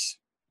really is,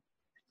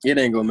 it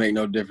ain't gonna make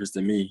no difference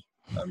to me.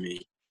 I mean,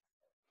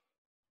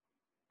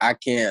 I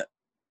can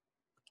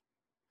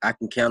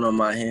count on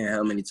my hand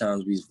how many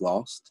times we've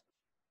lost.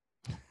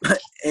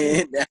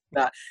 And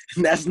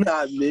that's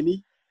not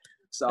many.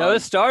 So no, the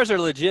Stars are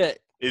legit.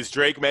 Is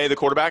Drake May the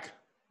quarterback?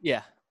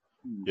 Yeah.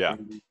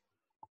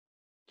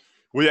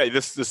 Well, yeah,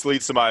 this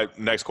leads to my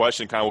next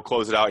question. Kind of we'll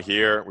close it out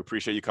here. We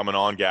appreciate you coming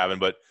on, Gavin.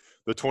 But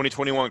the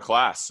 2021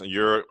 class,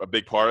 you're a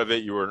big part of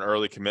it. You were an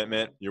early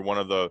commitment. You're one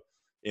of the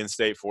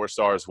in-state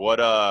 4-stars. What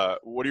are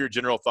your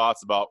general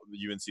thoughts about the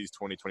UNC's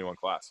 2021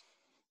 class?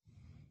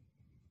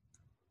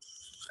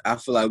 I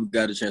feel like we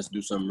got a chance to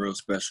do something real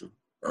special.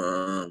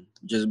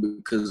 Just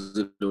because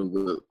of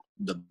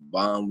the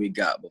bond we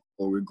got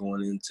before we're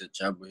going into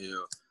Chapel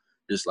Hill,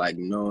 just like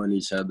knowing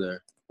each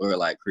other or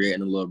like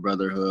creating a little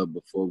brotherhood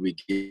before we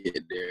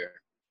get there.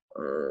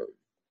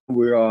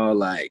 We're all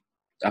like,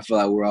 I feel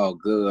like we're all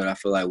good. I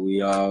feel like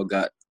we all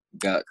got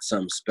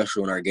something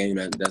special in our game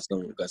that's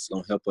gonna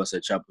help us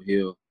at Chapel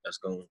Hill. That's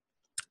gonna,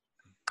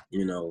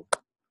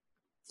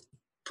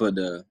 put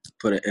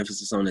an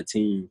emphasis on the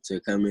team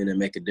to come in and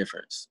make a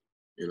difference.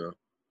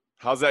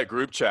 How's that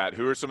group chat?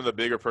 Who are some of the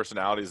bigger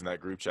personalities in that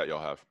group chat y'all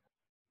have?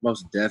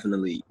 Most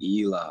definitely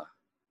Eli.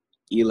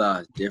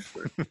 Eli's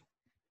different.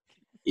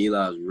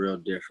 Eli's real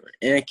different.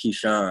 And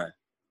Keyshawn.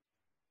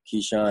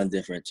 Keyshawn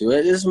different too.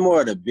 It's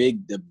more the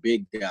big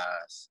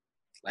guys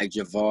like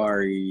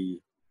Javari,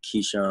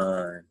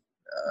 Keyshawn,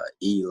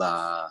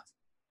 Eli.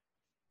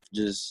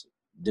 Just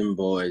them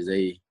boys.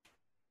 They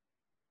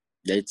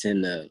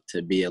tend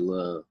to be a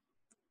little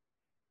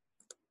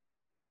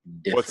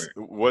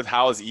different.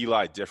 How is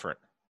Eli different?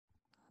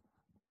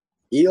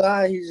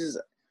 Eli, he's just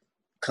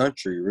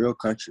real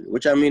country.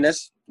 Which I mean,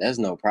 that's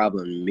no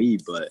problem to me.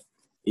 But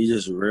he's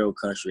just real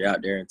country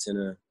out there in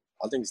Tennessee.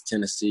 I think it's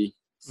Tennessee.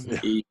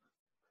 Yeah.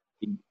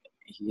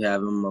 He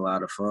having a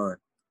lot of fun.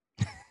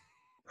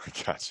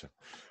 Gotcha.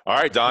 All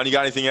right, Don, you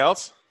got anything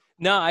else?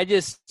 No, I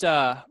just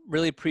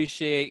really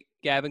appreciate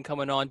Gavin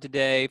coming on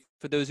today.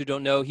 For those who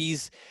don't know,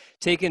 he's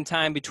taking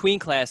time between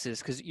classes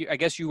because I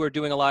guess you were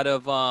doing a lot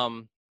of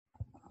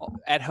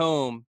at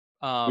home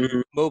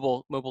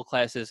mobile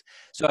classes.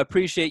 So I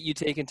appreciate you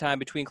taking time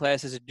between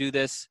classes to do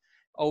this.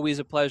 Always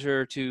a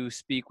pleasure to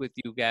speak with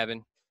you,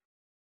 Gavin.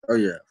 Oh,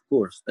 yeah, of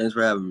course. Thanks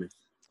for having me.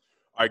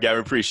 All right,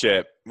 Gavin, appreciate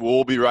it.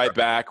 We'll be right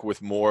back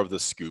with more of The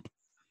Scoop.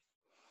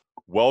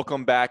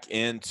 Welcome back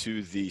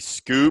into The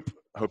Scoop.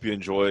 Hope you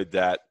enjoyed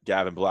that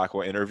Gavin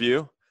Blackwell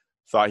interview.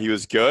 Thought he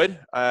was good,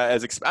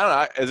 as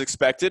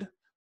expected.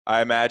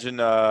 I imagine.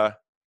 I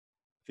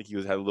think he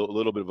had a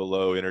little bit of a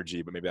low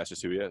energy, but maybe that's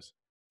just who he is.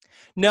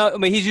 No, I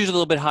mean he's usually a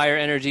little bit higher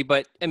energy,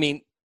 but I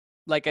mean,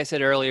 like I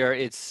said earlier,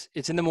 it's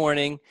in the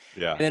morning.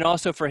 Yeah. And then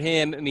also for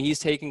him, I mean, he's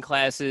taking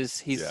classes.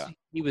 He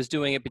was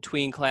doing it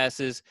between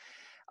classes,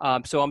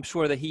 so I'm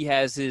sure that he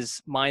has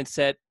his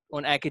mindset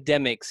on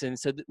academics, and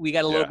so we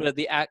got a little bit of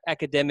the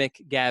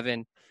academic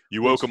Gavin.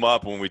 You woke him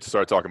up when we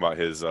started talking about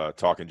his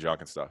talking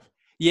junk and stuff.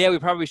 Yeah, we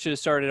probably should have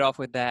started off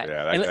with that.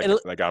 Yeah,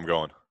 that got him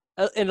going.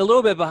 And a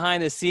little bit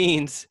behind the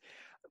scenes,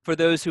 for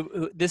those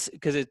who this,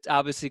 because it's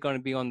obviously going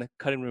to be on the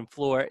cutting room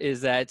floor, is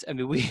that I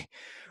mean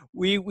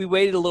we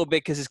waited a little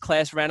bit because his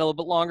class ran a little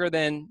bit longer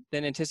than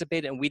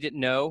anticipated, and we didn't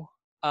know.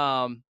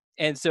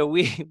 And so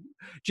we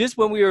just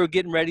when we were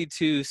getting ready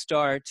to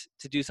start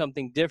to do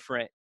something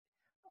different,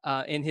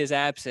 in his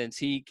absence,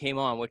 he came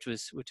on, which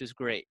was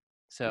great.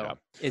 So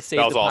it saved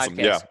that was the awesome.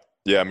 podcast.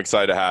 Yeah, I'm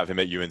excited to have him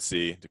at UNC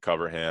to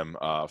cover him.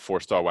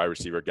 4-star wide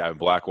receiver Gavin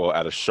Blackwell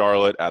out of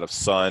Charlotte,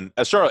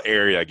 Charlotte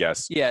area, I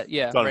guess.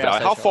 Yeah. Right,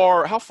 how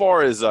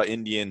far is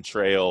Indian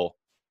Trail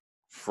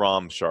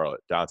from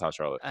Charlotte, downtown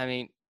Charlotte? I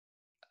mean,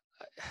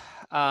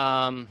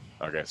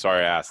 okay,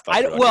 sorry I asked.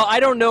 I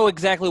don't know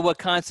exactly what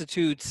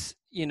constitutes,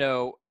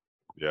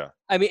 Yeah.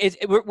 I mean,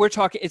 we're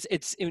talking.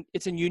 It's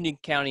in Union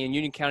County, and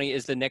Union County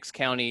is the next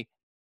county,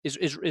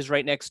 is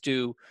right next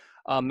to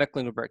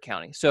Mecklenburg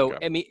County. So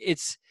okay. I mean,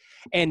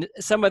 and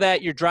some of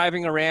that you're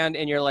driving around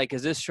and you're like,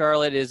 is this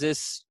Charlotte? Is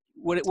this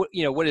what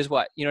is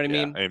what? You know what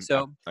I mean?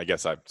 So I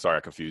guess I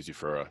confused you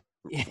for a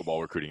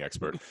football recruiting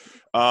expert.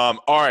 All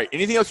right.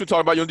 Anything else we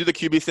talk about? You want to do the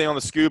QB thing on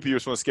the scoop? You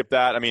just want to skip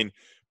that? I mean,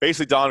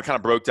 basically Don kind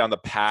of broke down the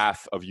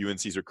path of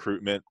UNC's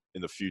recruitment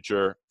in the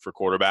future for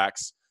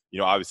quarterbacks.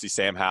 Obviously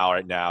Sam Howell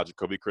right now,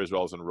 Jacoby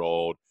Criswell is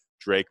enrolled,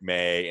 Drake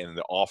May, and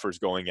the offers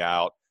going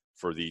out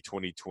for the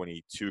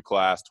 2022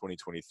 class,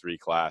 2023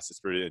 class.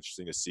 It's pretty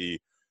interesting to see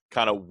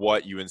kind of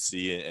what UNC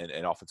and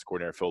offensive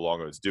coordinator Phil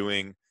Longo is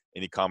doing.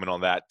 Any comment on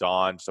that,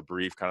 Don? Just a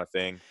brief kind of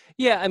thing.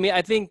 Yeah, I mean,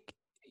 I think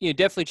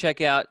definitely check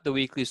out the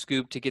weekly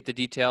scoop to get the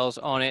details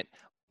on it,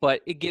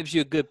 but it gives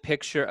you a good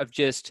picture of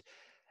just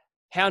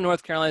how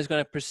North Carolina is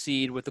going to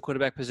proceed with the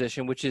quarterback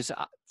position, which is,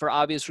 for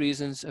obvious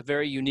reasons, a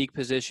very unique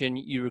position.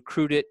 You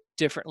recruit it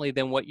differently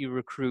than what you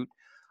recruit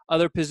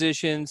other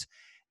positions,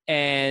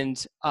 and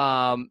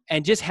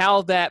just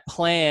how that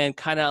plan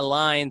kind of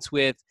aligns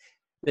with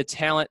the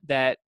talent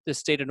that the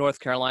state of North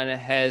Carolina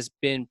has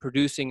been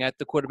producing at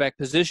the quarterback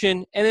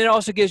position. And it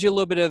also gives you a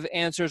little bit of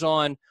answers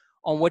on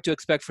what to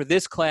expect for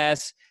this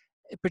class,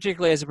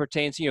 particularly as it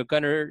pertains to,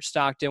 Gunnar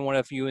Stockton, one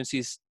of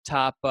UNC's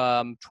top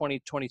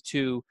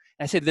 2022.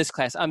 I said this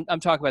class, I'm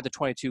talking about the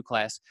 22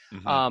 class.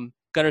 Mm-hmm.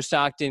 Gunnar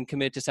Stockton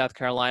committed to South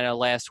Carolina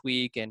last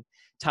week, and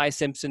Ty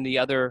Simpson, the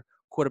other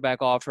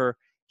quarterback offer,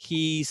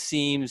 he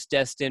seems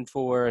destined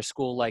for a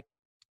school like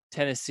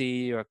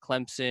Tennessee or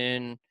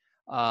Clemson,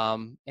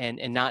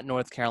 and not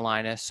North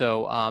Carolina.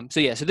 So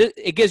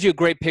it gives you a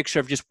great picture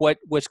of just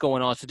what's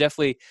going on. So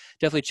definitely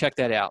check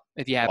that out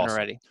if you haven't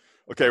already.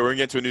 Okay, we're going to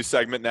get into a new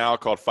segment now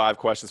called 5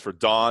 Questions for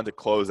Don to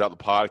close out the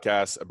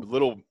podcast. A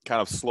little kind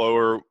of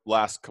slower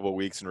last couple of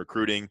weeks in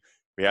recruiting.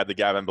 We had the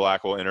Gavin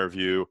Blackwell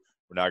interview.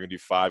 We're now going to do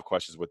 5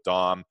 questions with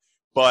Don.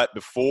 But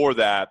before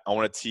that, I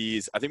want to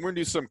tease. I think we're going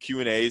to do some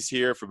Q&As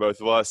here for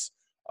both of us.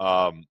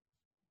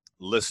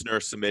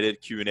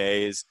 Listener-submitted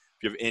Q&As.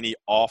 If you have any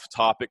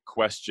off-topic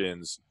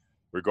questions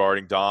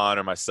regarding Don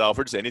or myself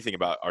or just anything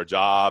about our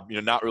job,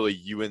 not really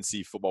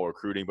UNC football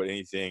recruiting, but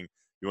anything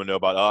you want to know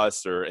about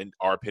us or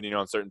our opinion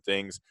on certain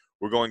things,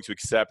 we're going to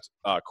accept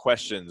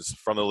questions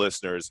from the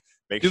listeners.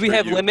 Do we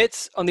have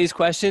limits on these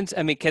questions?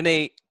 I mean, can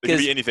they? It can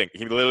be anything. It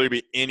can literally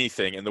be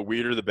anything, and the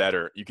weirder the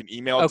better. You can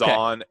email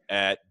Don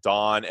at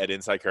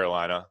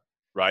InsideCarolina,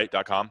 right?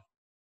 .com?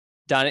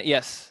 Don,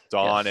 yes.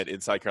 Don at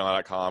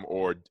InsideCarolina.com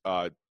or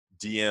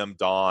DM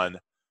Don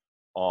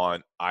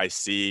on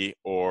IC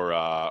or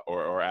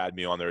add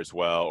me on there as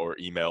well or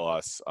email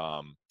us,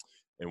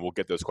 and we'll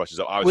get those questions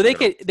up. Well,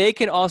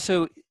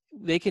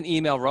 they can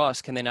email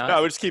Ross, can they not? No,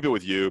 we'll just keep it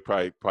with you.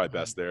 Probably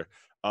best there.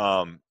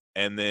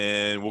 And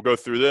then we'll go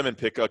through them and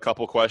pick a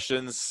couple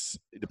questions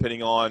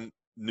depending on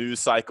news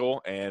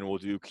cycle, and we'll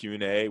do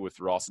Q&A with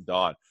Ross and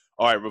Don.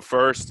 All right, but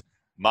first,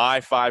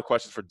 my 5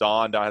 questions for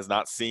Don. Don has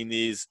not seen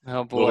these.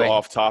 Oh, boy. A little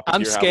off topic.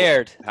 I'm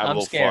scared. Have a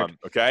little fun,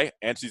 okay?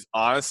 Answer these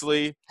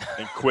honestly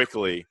and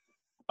quickly.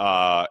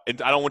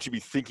 And I don't want you to be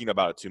thinking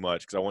about it too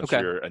much because I want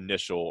your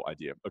initial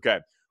idea. Okay,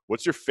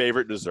 what's your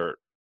favorite dessert?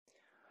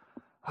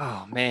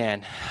 Oh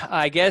man,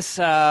 I guess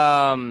it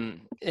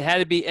had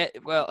to be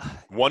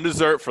One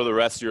dessert for the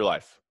rest of your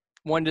life.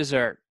 one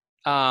dessert,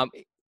 and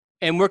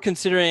we're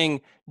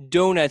considering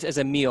donuts as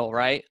a meal,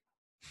 right?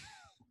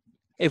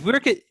 If we're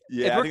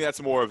Yeah, I think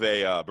that's more of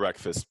a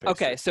breakfast pastry.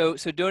 okay, so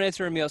donuts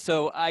are a meal.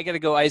 So I got to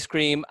go ice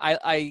cream.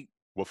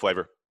 What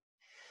flavor?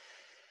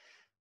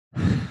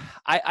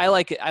 I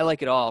like it. I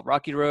like it all.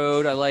 Rocky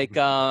Road. I like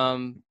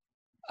Yeah,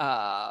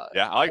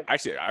 I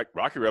like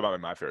Rocky Road might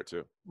be my favorite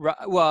too.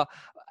 well,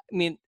 I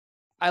mean,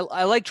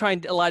 I like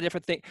trying a lot of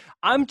different things.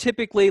 I'm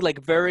typically like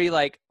very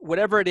like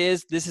whatever it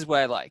is, this is what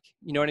I like.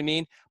 You know what I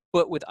mean?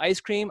 But with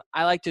ice cream,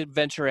 I like to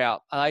venture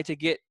out. I like to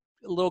get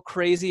a little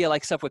crazy. I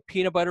like stuff with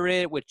peanut butter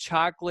in it, with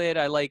chocolate.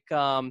 I like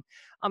I'm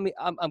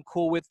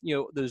cool with, you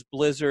know, those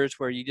blizzards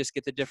where you just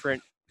get the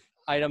different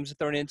items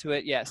thrown into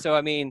it. Yeah. So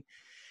I mean,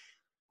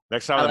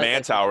 Next time on the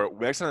Mantower,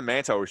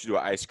 we should do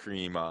an ice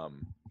cream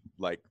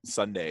like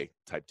sundae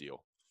type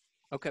deal.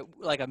 okay,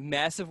 like a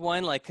massive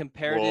one, like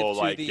comparative We'll to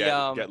like the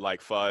get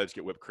like fudge,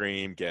 get whipped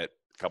cream, get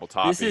a couple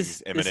toppings.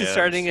 this is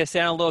starting to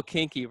sound a little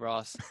kinky,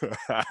 Ross.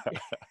 All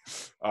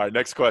right,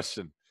 next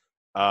question.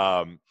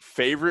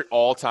 Favorite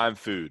all-time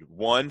food?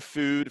 One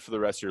food for the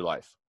rest of your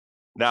life.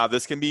 Now,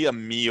 this can be a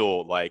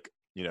meal, like,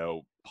 you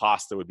know,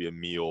 pasta would be a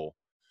meal,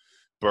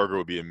 burger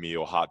would be a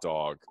meal, hot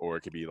dog, or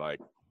it could be like,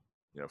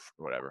 you know,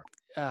 whatever.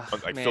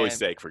 Like Man. Philly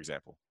steak, for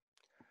example.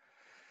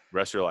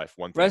 Rest of your life.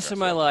 One thing. Rest of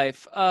my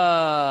life.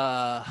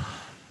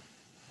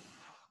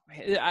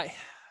 There's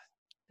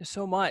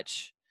so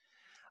much.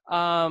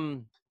 I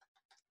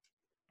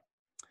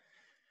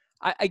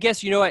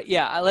guess, you know what?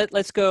 Yeah,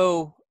 let's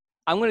go.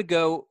 I'm gonna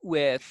go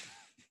with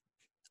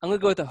a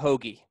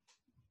hoagie.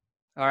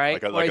 All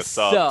right, like a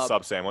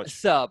sub sandwich. A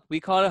sub. We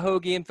call it a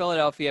hoagie in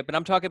Philadelphia, but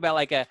I'm talking about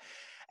like an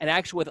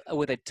actual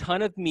with a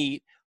ton of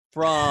meat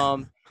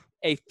from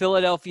a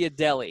Philadelphia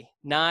deli,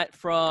 not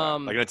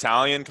from like an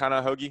Italian kind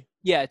of hoagie.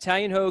 Yeah,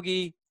 Italian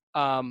hoagie.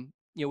 You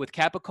know, with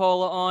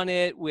capicola on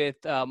it, with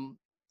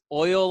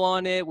oil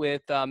on it,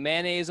 with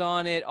mayonnaise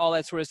on it, all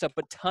that sort of stuff.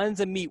 But tons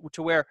of meat,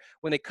 to where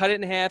when they cut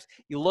it in half,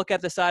 you look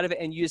at the side of it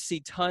and you just see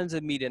tons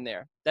of meat in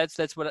there. That's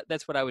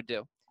what I would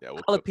do. Yeah,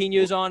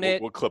 jalapenos on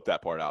it. We'll clip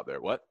that part out there.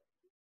 What?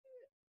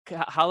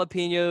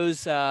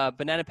 Jalapenos,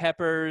 banana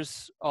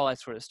peppers, all that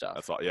sort of stuff.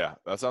 That's all. Yeah,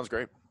 that sounds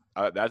great.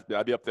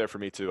 That'd be up there for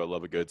me too. I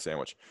love a good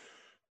sandwich.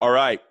 All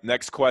right,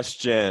 next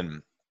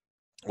question.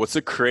 What's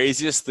the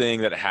craziest thing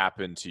that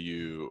happened to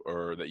you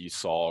or that you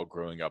saw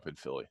growing up in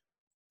Philly?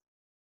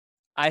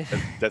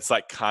 That's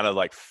like kind of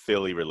like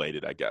Philly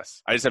related, I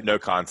guess. I just have no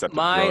concept of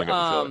growing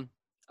up in Philly.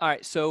 All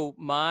right, so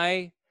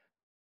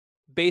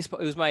it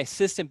was my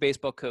assistant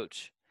baseball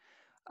coach.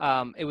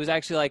 It was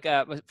actually like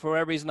for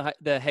whatever reason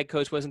the head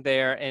coach wasn't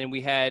there, and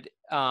we had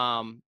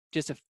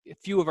just a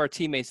few of our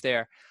teammates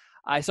there.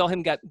 I saw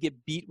him get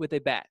beat with a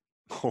bat.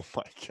 Oh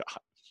my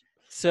god!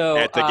 So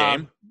at the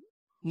game?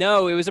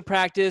 No, it was a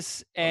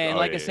practice, and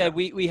I said,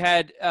 we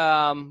had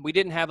we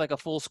didn't have like a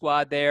full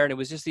squad there, and it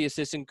was just the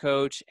assistant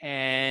coach.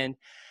 And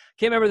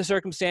can't remember the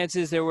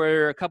circumstances. There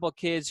were a couple of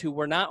kids who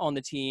were not on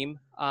the team,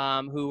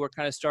 who were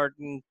kind of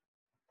starting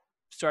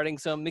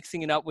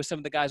mixing it up with some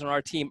of the guys on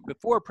our team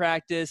before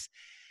practice.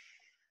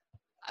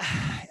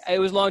 It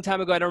was a long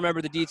time ago. I don't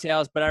remember the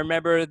details, but I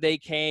remember they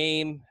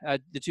came.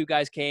 The two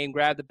guys came,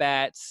 grabbed the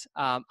bats.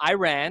 I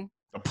ran.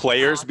 The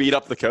players beat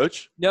up the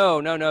coach?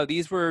 No.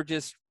 These were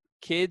just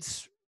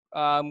kids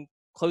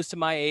close to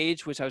my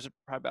age, which I was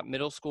probably about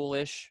middle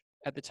school-ish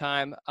at the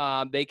time.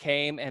 They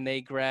came and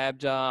they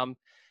grabbed a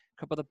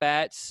couple of the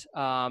bats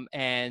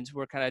and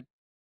were kind of,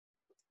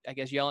 I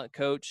guess, yelling at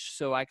coach.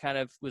 So I kind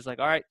of was like,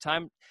 all right,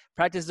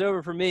 practice is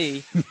over for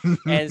me.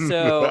 And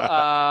so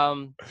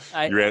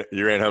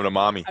you ran home to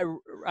mommy.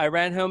 I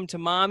ran home to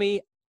mommy.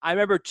 I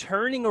remember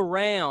turning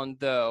around,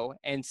 though,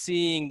 and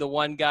seeing the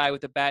one guy with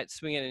the bat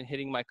swinging and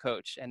hitting my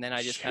coach. And then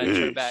I just kind of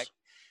turned back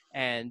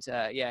and,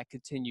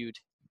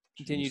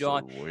 continued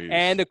on.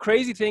 And the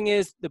crazy thing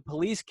is the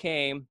police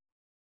came,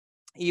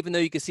 even though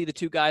you could see the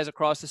two guys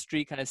across the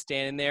street kind of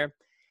standing there.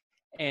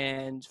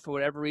 And for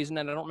whatever reason,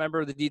 and I don't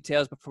remember the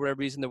details, but for whatever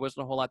reason, there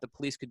wasn't a whole lot the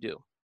police could do.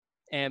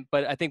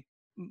 But I think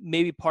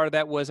maybe part of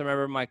that was, I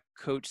remember my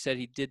coach said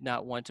he did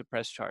not want to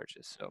press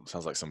charges. So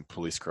sounds like some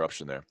police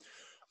corruption there.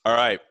 All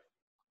right.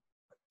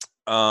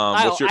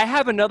 I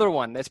have another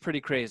one that's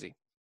pretty crazy.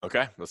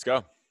 Okay, let's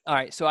go. All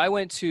right. So I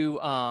went to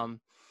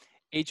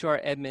H.R.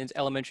 Edmonds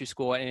Elementary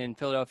School in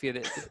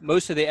Philadelphia.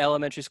 Most of the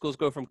elementary schools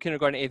go from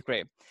kindergarten to 8th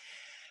grade.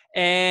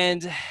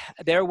 And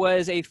there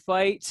was a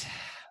fight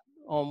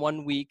on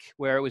one week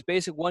where it was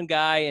basically one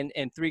guy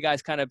and three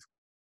guys kind of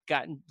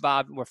got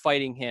involved and were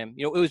fighting him.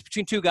 You know, it was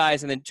between two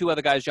guys and then two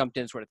other guys jumped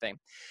in, sort of thing.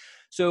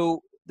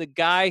 So the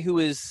guy who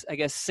was, I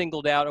guess,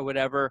 singled out or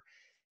whatever,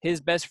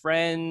 his best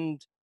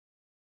friend's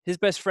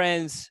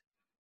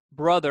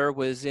brother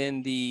was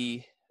in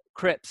the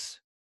Crips.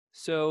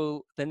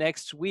 So the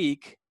next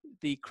week,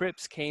 the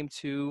Crips came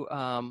to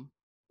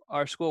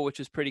our school, which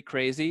was pretty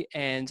crazy.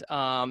 And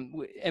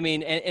and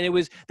it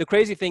was, the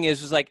crazy thing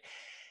was like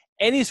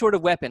any sort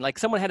of weapon, like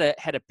someone had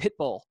a pit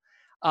bull.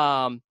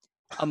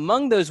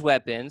 among those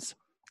weapons,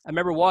 I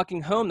remember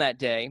walking home that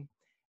day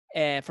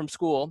and from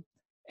school,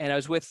 and I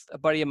was with a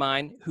buddy of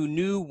mine who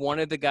knew one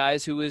of the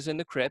guys who was in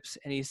the Crips,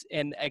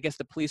 and I guess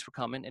the police were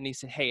coming, and he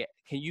said, "Hey,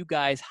 can you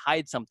guys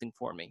hide something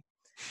for me?"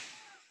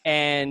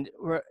 And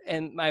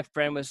my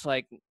friend was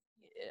like,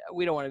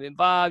 "We don't want to be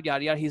involved,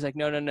 yada yada." He's like,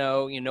 "No,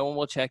 no one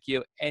will check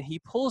you." And he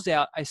pulls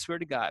out, I swear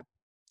to God,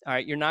 all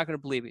right, you're not going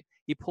to believe it.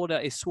 He pulled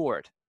out a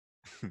sword.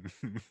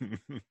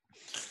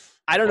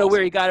 I don't know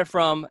where he got it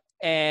from,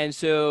 and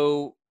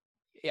so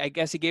I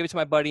guess he gave it to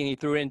my buddy, and he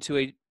threw it into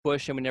a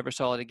bush, and we never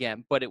saw it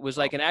again. But it was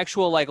like an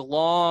actual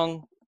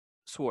long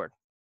sword.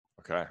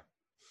 Okay.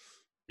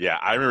 Yeah,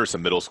 I remember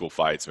some middle school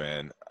fights,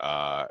 man,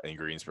 in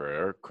Greensboro.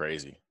 They're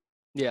crazy.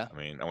 Yeah. I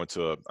mean,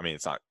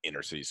 it's not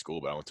inner city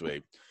school, but I went to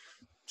a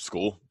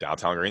school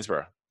downtown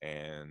Greensboro,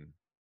 and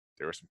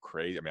there were some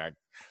crazy. I mean, I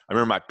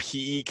remember my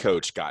PE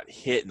coach got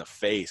hit in the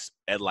face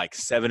at like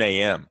 7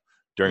 a.m.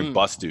 during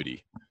bus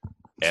duty,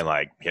 and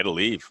he had to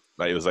leave.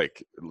 It was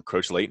like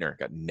Coach Leitner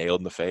got nailed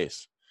in the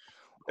face.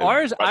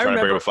 Ours, I remember,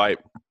 to break up a fight.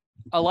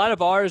 A lot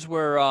of ours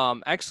were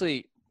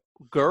actually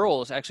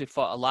girls actually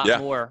fought a lot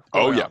more.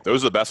 Oh yeah,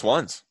 those are the best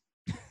ones.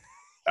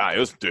 It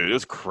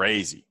was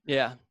crazy.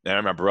 Yeah.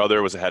 And my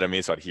brother was ahead of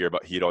me, so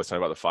he'd always tell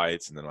me about the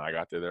fights, and then when I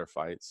got there were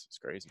fights. It's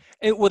crazy.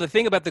 And well, the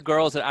thing about the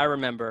girls that I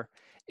remember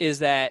is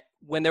that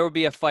when there would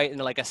be a fight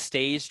and like a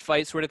staged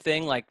fight sort of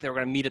thing, like they were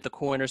going to meet at the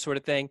corner sort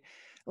of thing,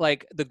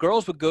 like the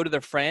girls would go to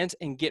their friends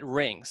and get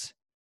rings,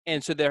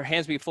 and so their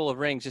hands would be full of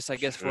rings, just I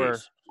guess for.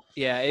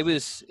 Yeah, it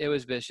was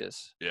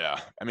vicious. Yeah.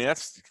 I mean,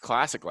 that's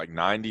classic, like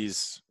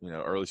 90s,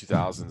 early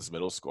 2000s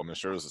middle school. I'm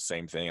sure it was the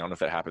same thing. I don't know if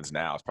that happens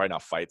now. It's probably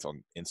not fights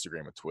on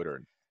Instagram and Twitter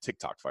and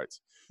TikTok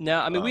fights.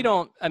 No, I mean, we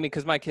don't – I mean,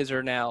 because my kids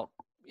are now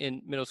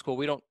in middle school.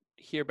 We don't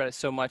hear about it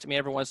so much. I mean,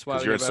 every once in a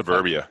while – you're in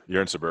suburbia.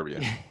 You're in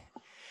suburbia.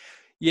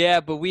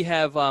 Yeah, but we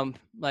have a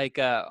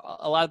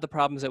lot of the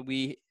problems that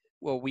we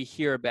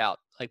hear about,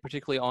 like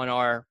particularly on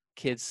our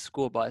kids'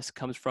 school bus,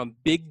 comes from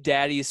Big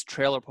Daddy's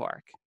Trailer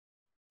Park.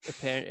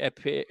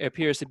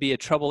 Appears to be a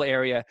trouble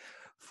area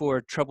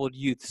for troubled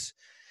youths.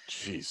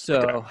 Jeez. So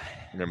okay.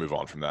 I'm gonna move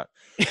on from that.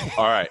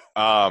 All right.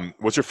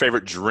 What's your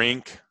favorite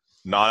drink,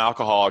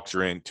 non-alcoholic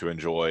drink to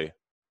enjoy?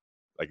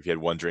 Like if you had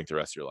one drink the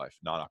rest of your life,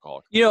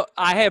 non-alcoholic.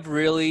 I have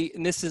really,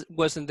 and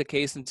wasn't the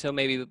case until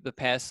maybe the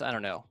past, I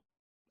don't know,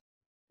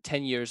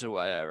 10 years or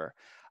whatever.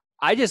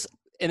 And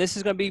this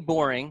is gonna be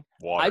boring.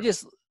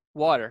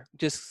 Water,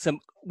 just some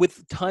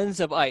with tons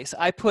of ice.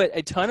 I put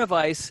a ton of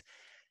ice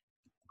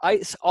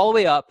all the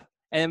way up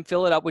and then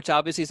fill it up, which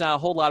obviously is not a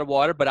whole lot of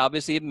water, but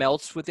obviously it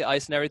melts with the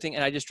ice and everything,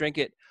 and I just drink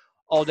it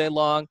all day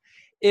long.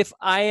 If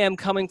I am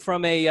coming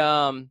from a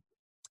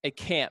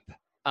camp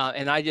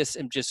and I just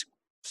am just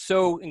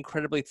so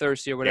incredibly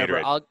thirsty or whatever,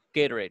 Gatorade. I'll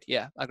Gatorade.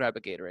 Yeah, I'll grab a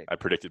Gatorade. I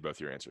predicted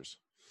both your answers.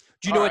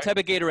 Do you know what type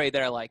of Gatorade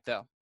that I like,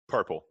 though?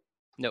 Purple.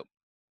 Nope.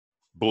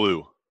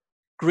 Blue.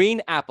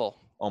 Green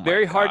apple. Oh my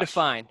Very hard to gosh.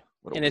 find,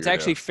 and it's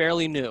actually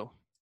fairly new.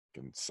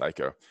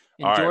 Psycho.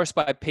 Endorsed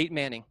by Peyton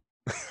Manning.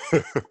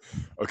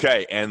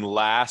 Okay, and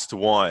last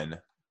one. I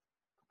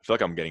feel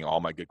like I'm getting all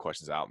my good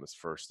questions out in this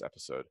first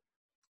episode.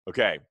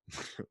 Okay.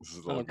 This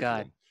is Oh,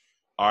 God.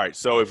 All right,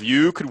 so if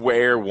you could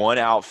wear one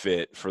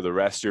outfit for the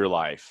rest of your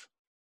life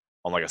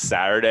on like a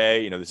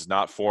Saturday, this is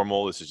not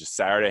formal. This is just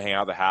Saturday, hang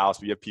out at the house,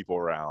 but you have people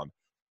around.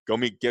 Give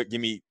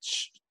me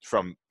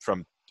from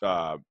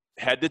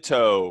head to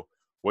toe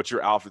what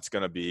your outfit's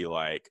going to be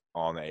like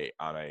on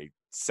a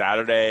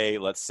Saturday.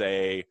 Let's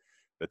say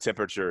the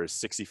temperature is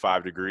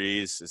 65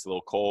 degrees. It's a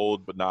little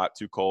cold, but not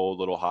too cold, a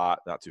little hot,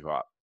 not too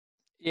hot.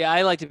 Yeah,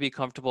 I like to be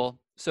comfortable.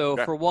 So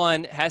for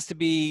one, it has to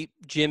be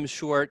gym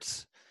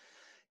shorts,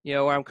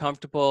 where I'm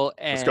comfortable.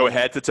 And let's go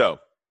head to toe.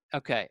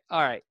 Okay.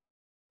 All right.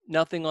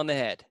 Nothing on the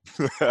head.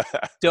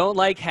 Don't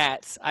like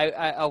hats.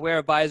 I'll wear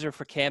a visor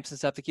for camps and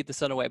stuff to keep the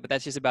sun away, but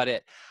that's just about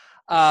it.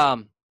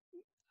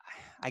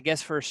 I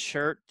guess for a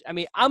shirt, I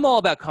mean, I'm all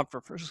about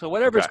comfort first, so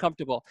whatever's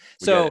comfortable.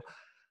 So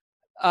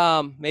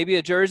maybe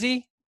a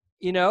jersey,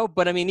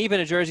 but I mean, even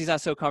a jersey's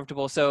not so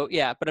comfortable. So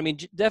yeah, but I mean,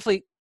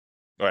 definitely.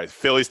 All right,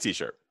 Phillies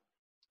t-shirt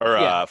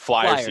or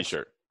Flyers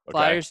t-shirt. Okay.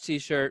 Flyers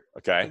t-shirt.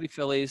 Okay. Maybe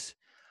Phillies.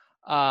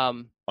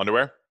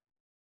 Underwear?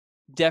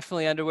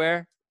 Definitely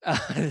underwear.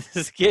 This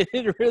is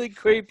getting really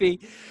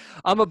creepy.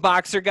 I'm a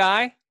boxer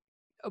guy,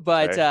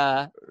 but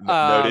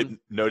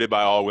noted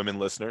by all women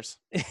listeners.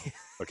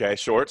 Okay,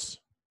 shorts.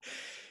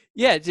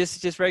 Yeah,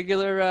 just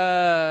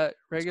regular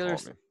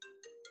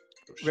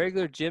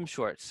gym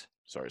shorts.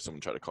 Sorry,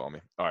 someone tried to call me.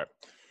 All right.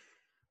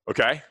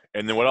 Okay,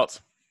 and then what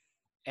else?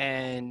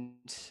 And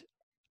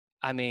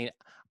I mean,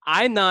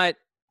 I'm not.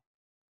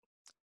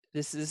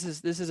 This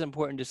is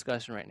important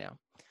discussion right now.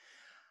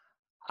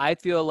 I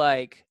feel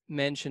like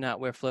men should not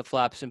wear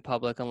flip-flops in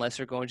public unless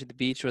they're going to the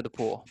beach or the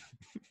pool.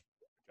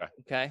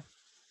 Okay.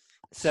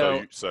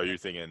 So you're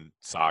thinking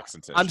socks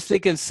and tennis I'm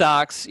thinking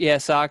socks. Yeah,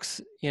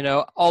 socks.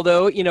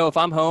 Although if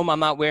I'm home, I'm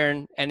not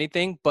wearing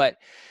anything. But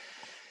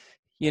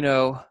feet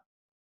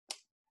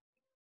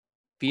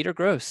are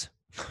gross.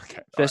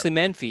 Okay. Especially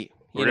men feet.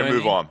 We're gonna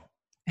move on.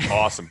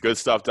 Awesome, good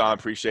stuff, Don.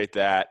 Appreciate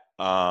that.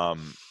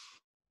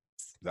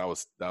 That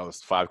was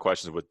 5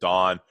 questions with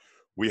Don.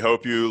 We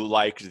hope you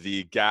liked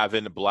the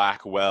Gavin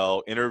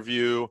Blackwell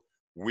interview.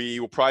 We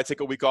will probably take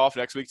a week off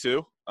next week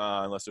too,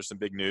 unless there's some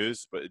big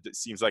news. But it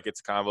seems like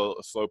it's kind of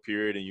a slow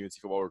period in UNC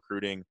football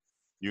recruiting.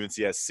 UNC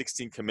has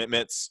 16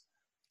 commitments.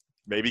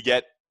 Maybe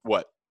get,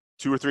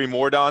 2 or 3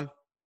 more, Don?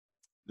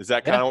 Is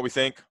that kind of what we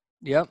think?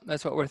 Yep,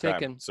 that's what we're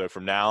thinking. So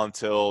from now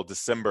until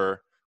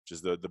December, which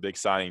is the big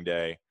signing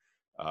day,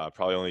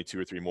 probably only 2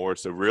 or 3 more.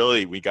 So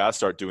really, we got to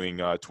start doing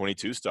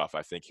 22 stuff,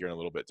 I think, here in a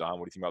little bit. Don,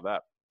 what do you think about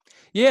that?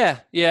 Yeah,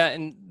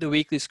 and the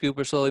weekly scoop,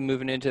 we're slowly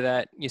moving into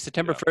that.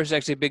 September 1st is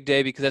actually a big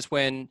day because that's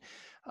when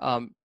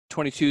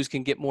 22s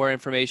can get more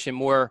information,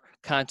 more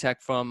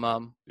contact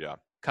from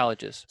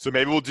colleges. So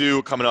maybe we'll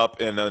do, coming up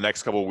in the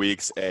next couple of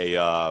weeks,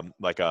 a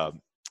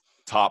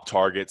top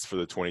targets for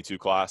the 22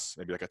 class,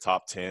 maybe like a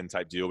top 10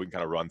 type deal we can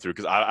kind of run through,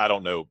 because I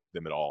don't know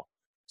them at all.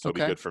 So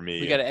it'll be good for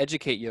me. We got to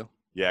educate you.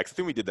 Yeah, because I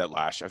think we did that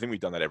last year. I think we've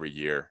done that every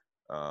year,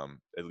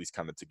 at least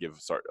kind of to give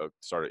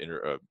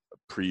a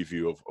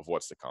preview of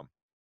what's to come.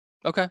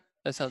 Okay,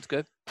 that sounds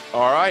good.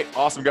 All right,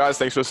 awesome, guys.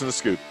 Thanks for listening to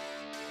Scoop.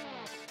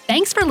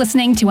 Thanks for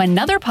listening to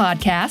another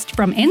podcast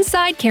from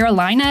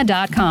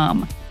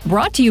InsideCarolina.com.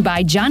 Brought to you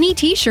by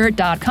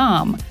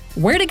JohnnyT-Shirt.com.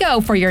 Where to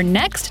go for your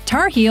next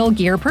Tar Heel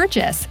gear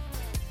purchase.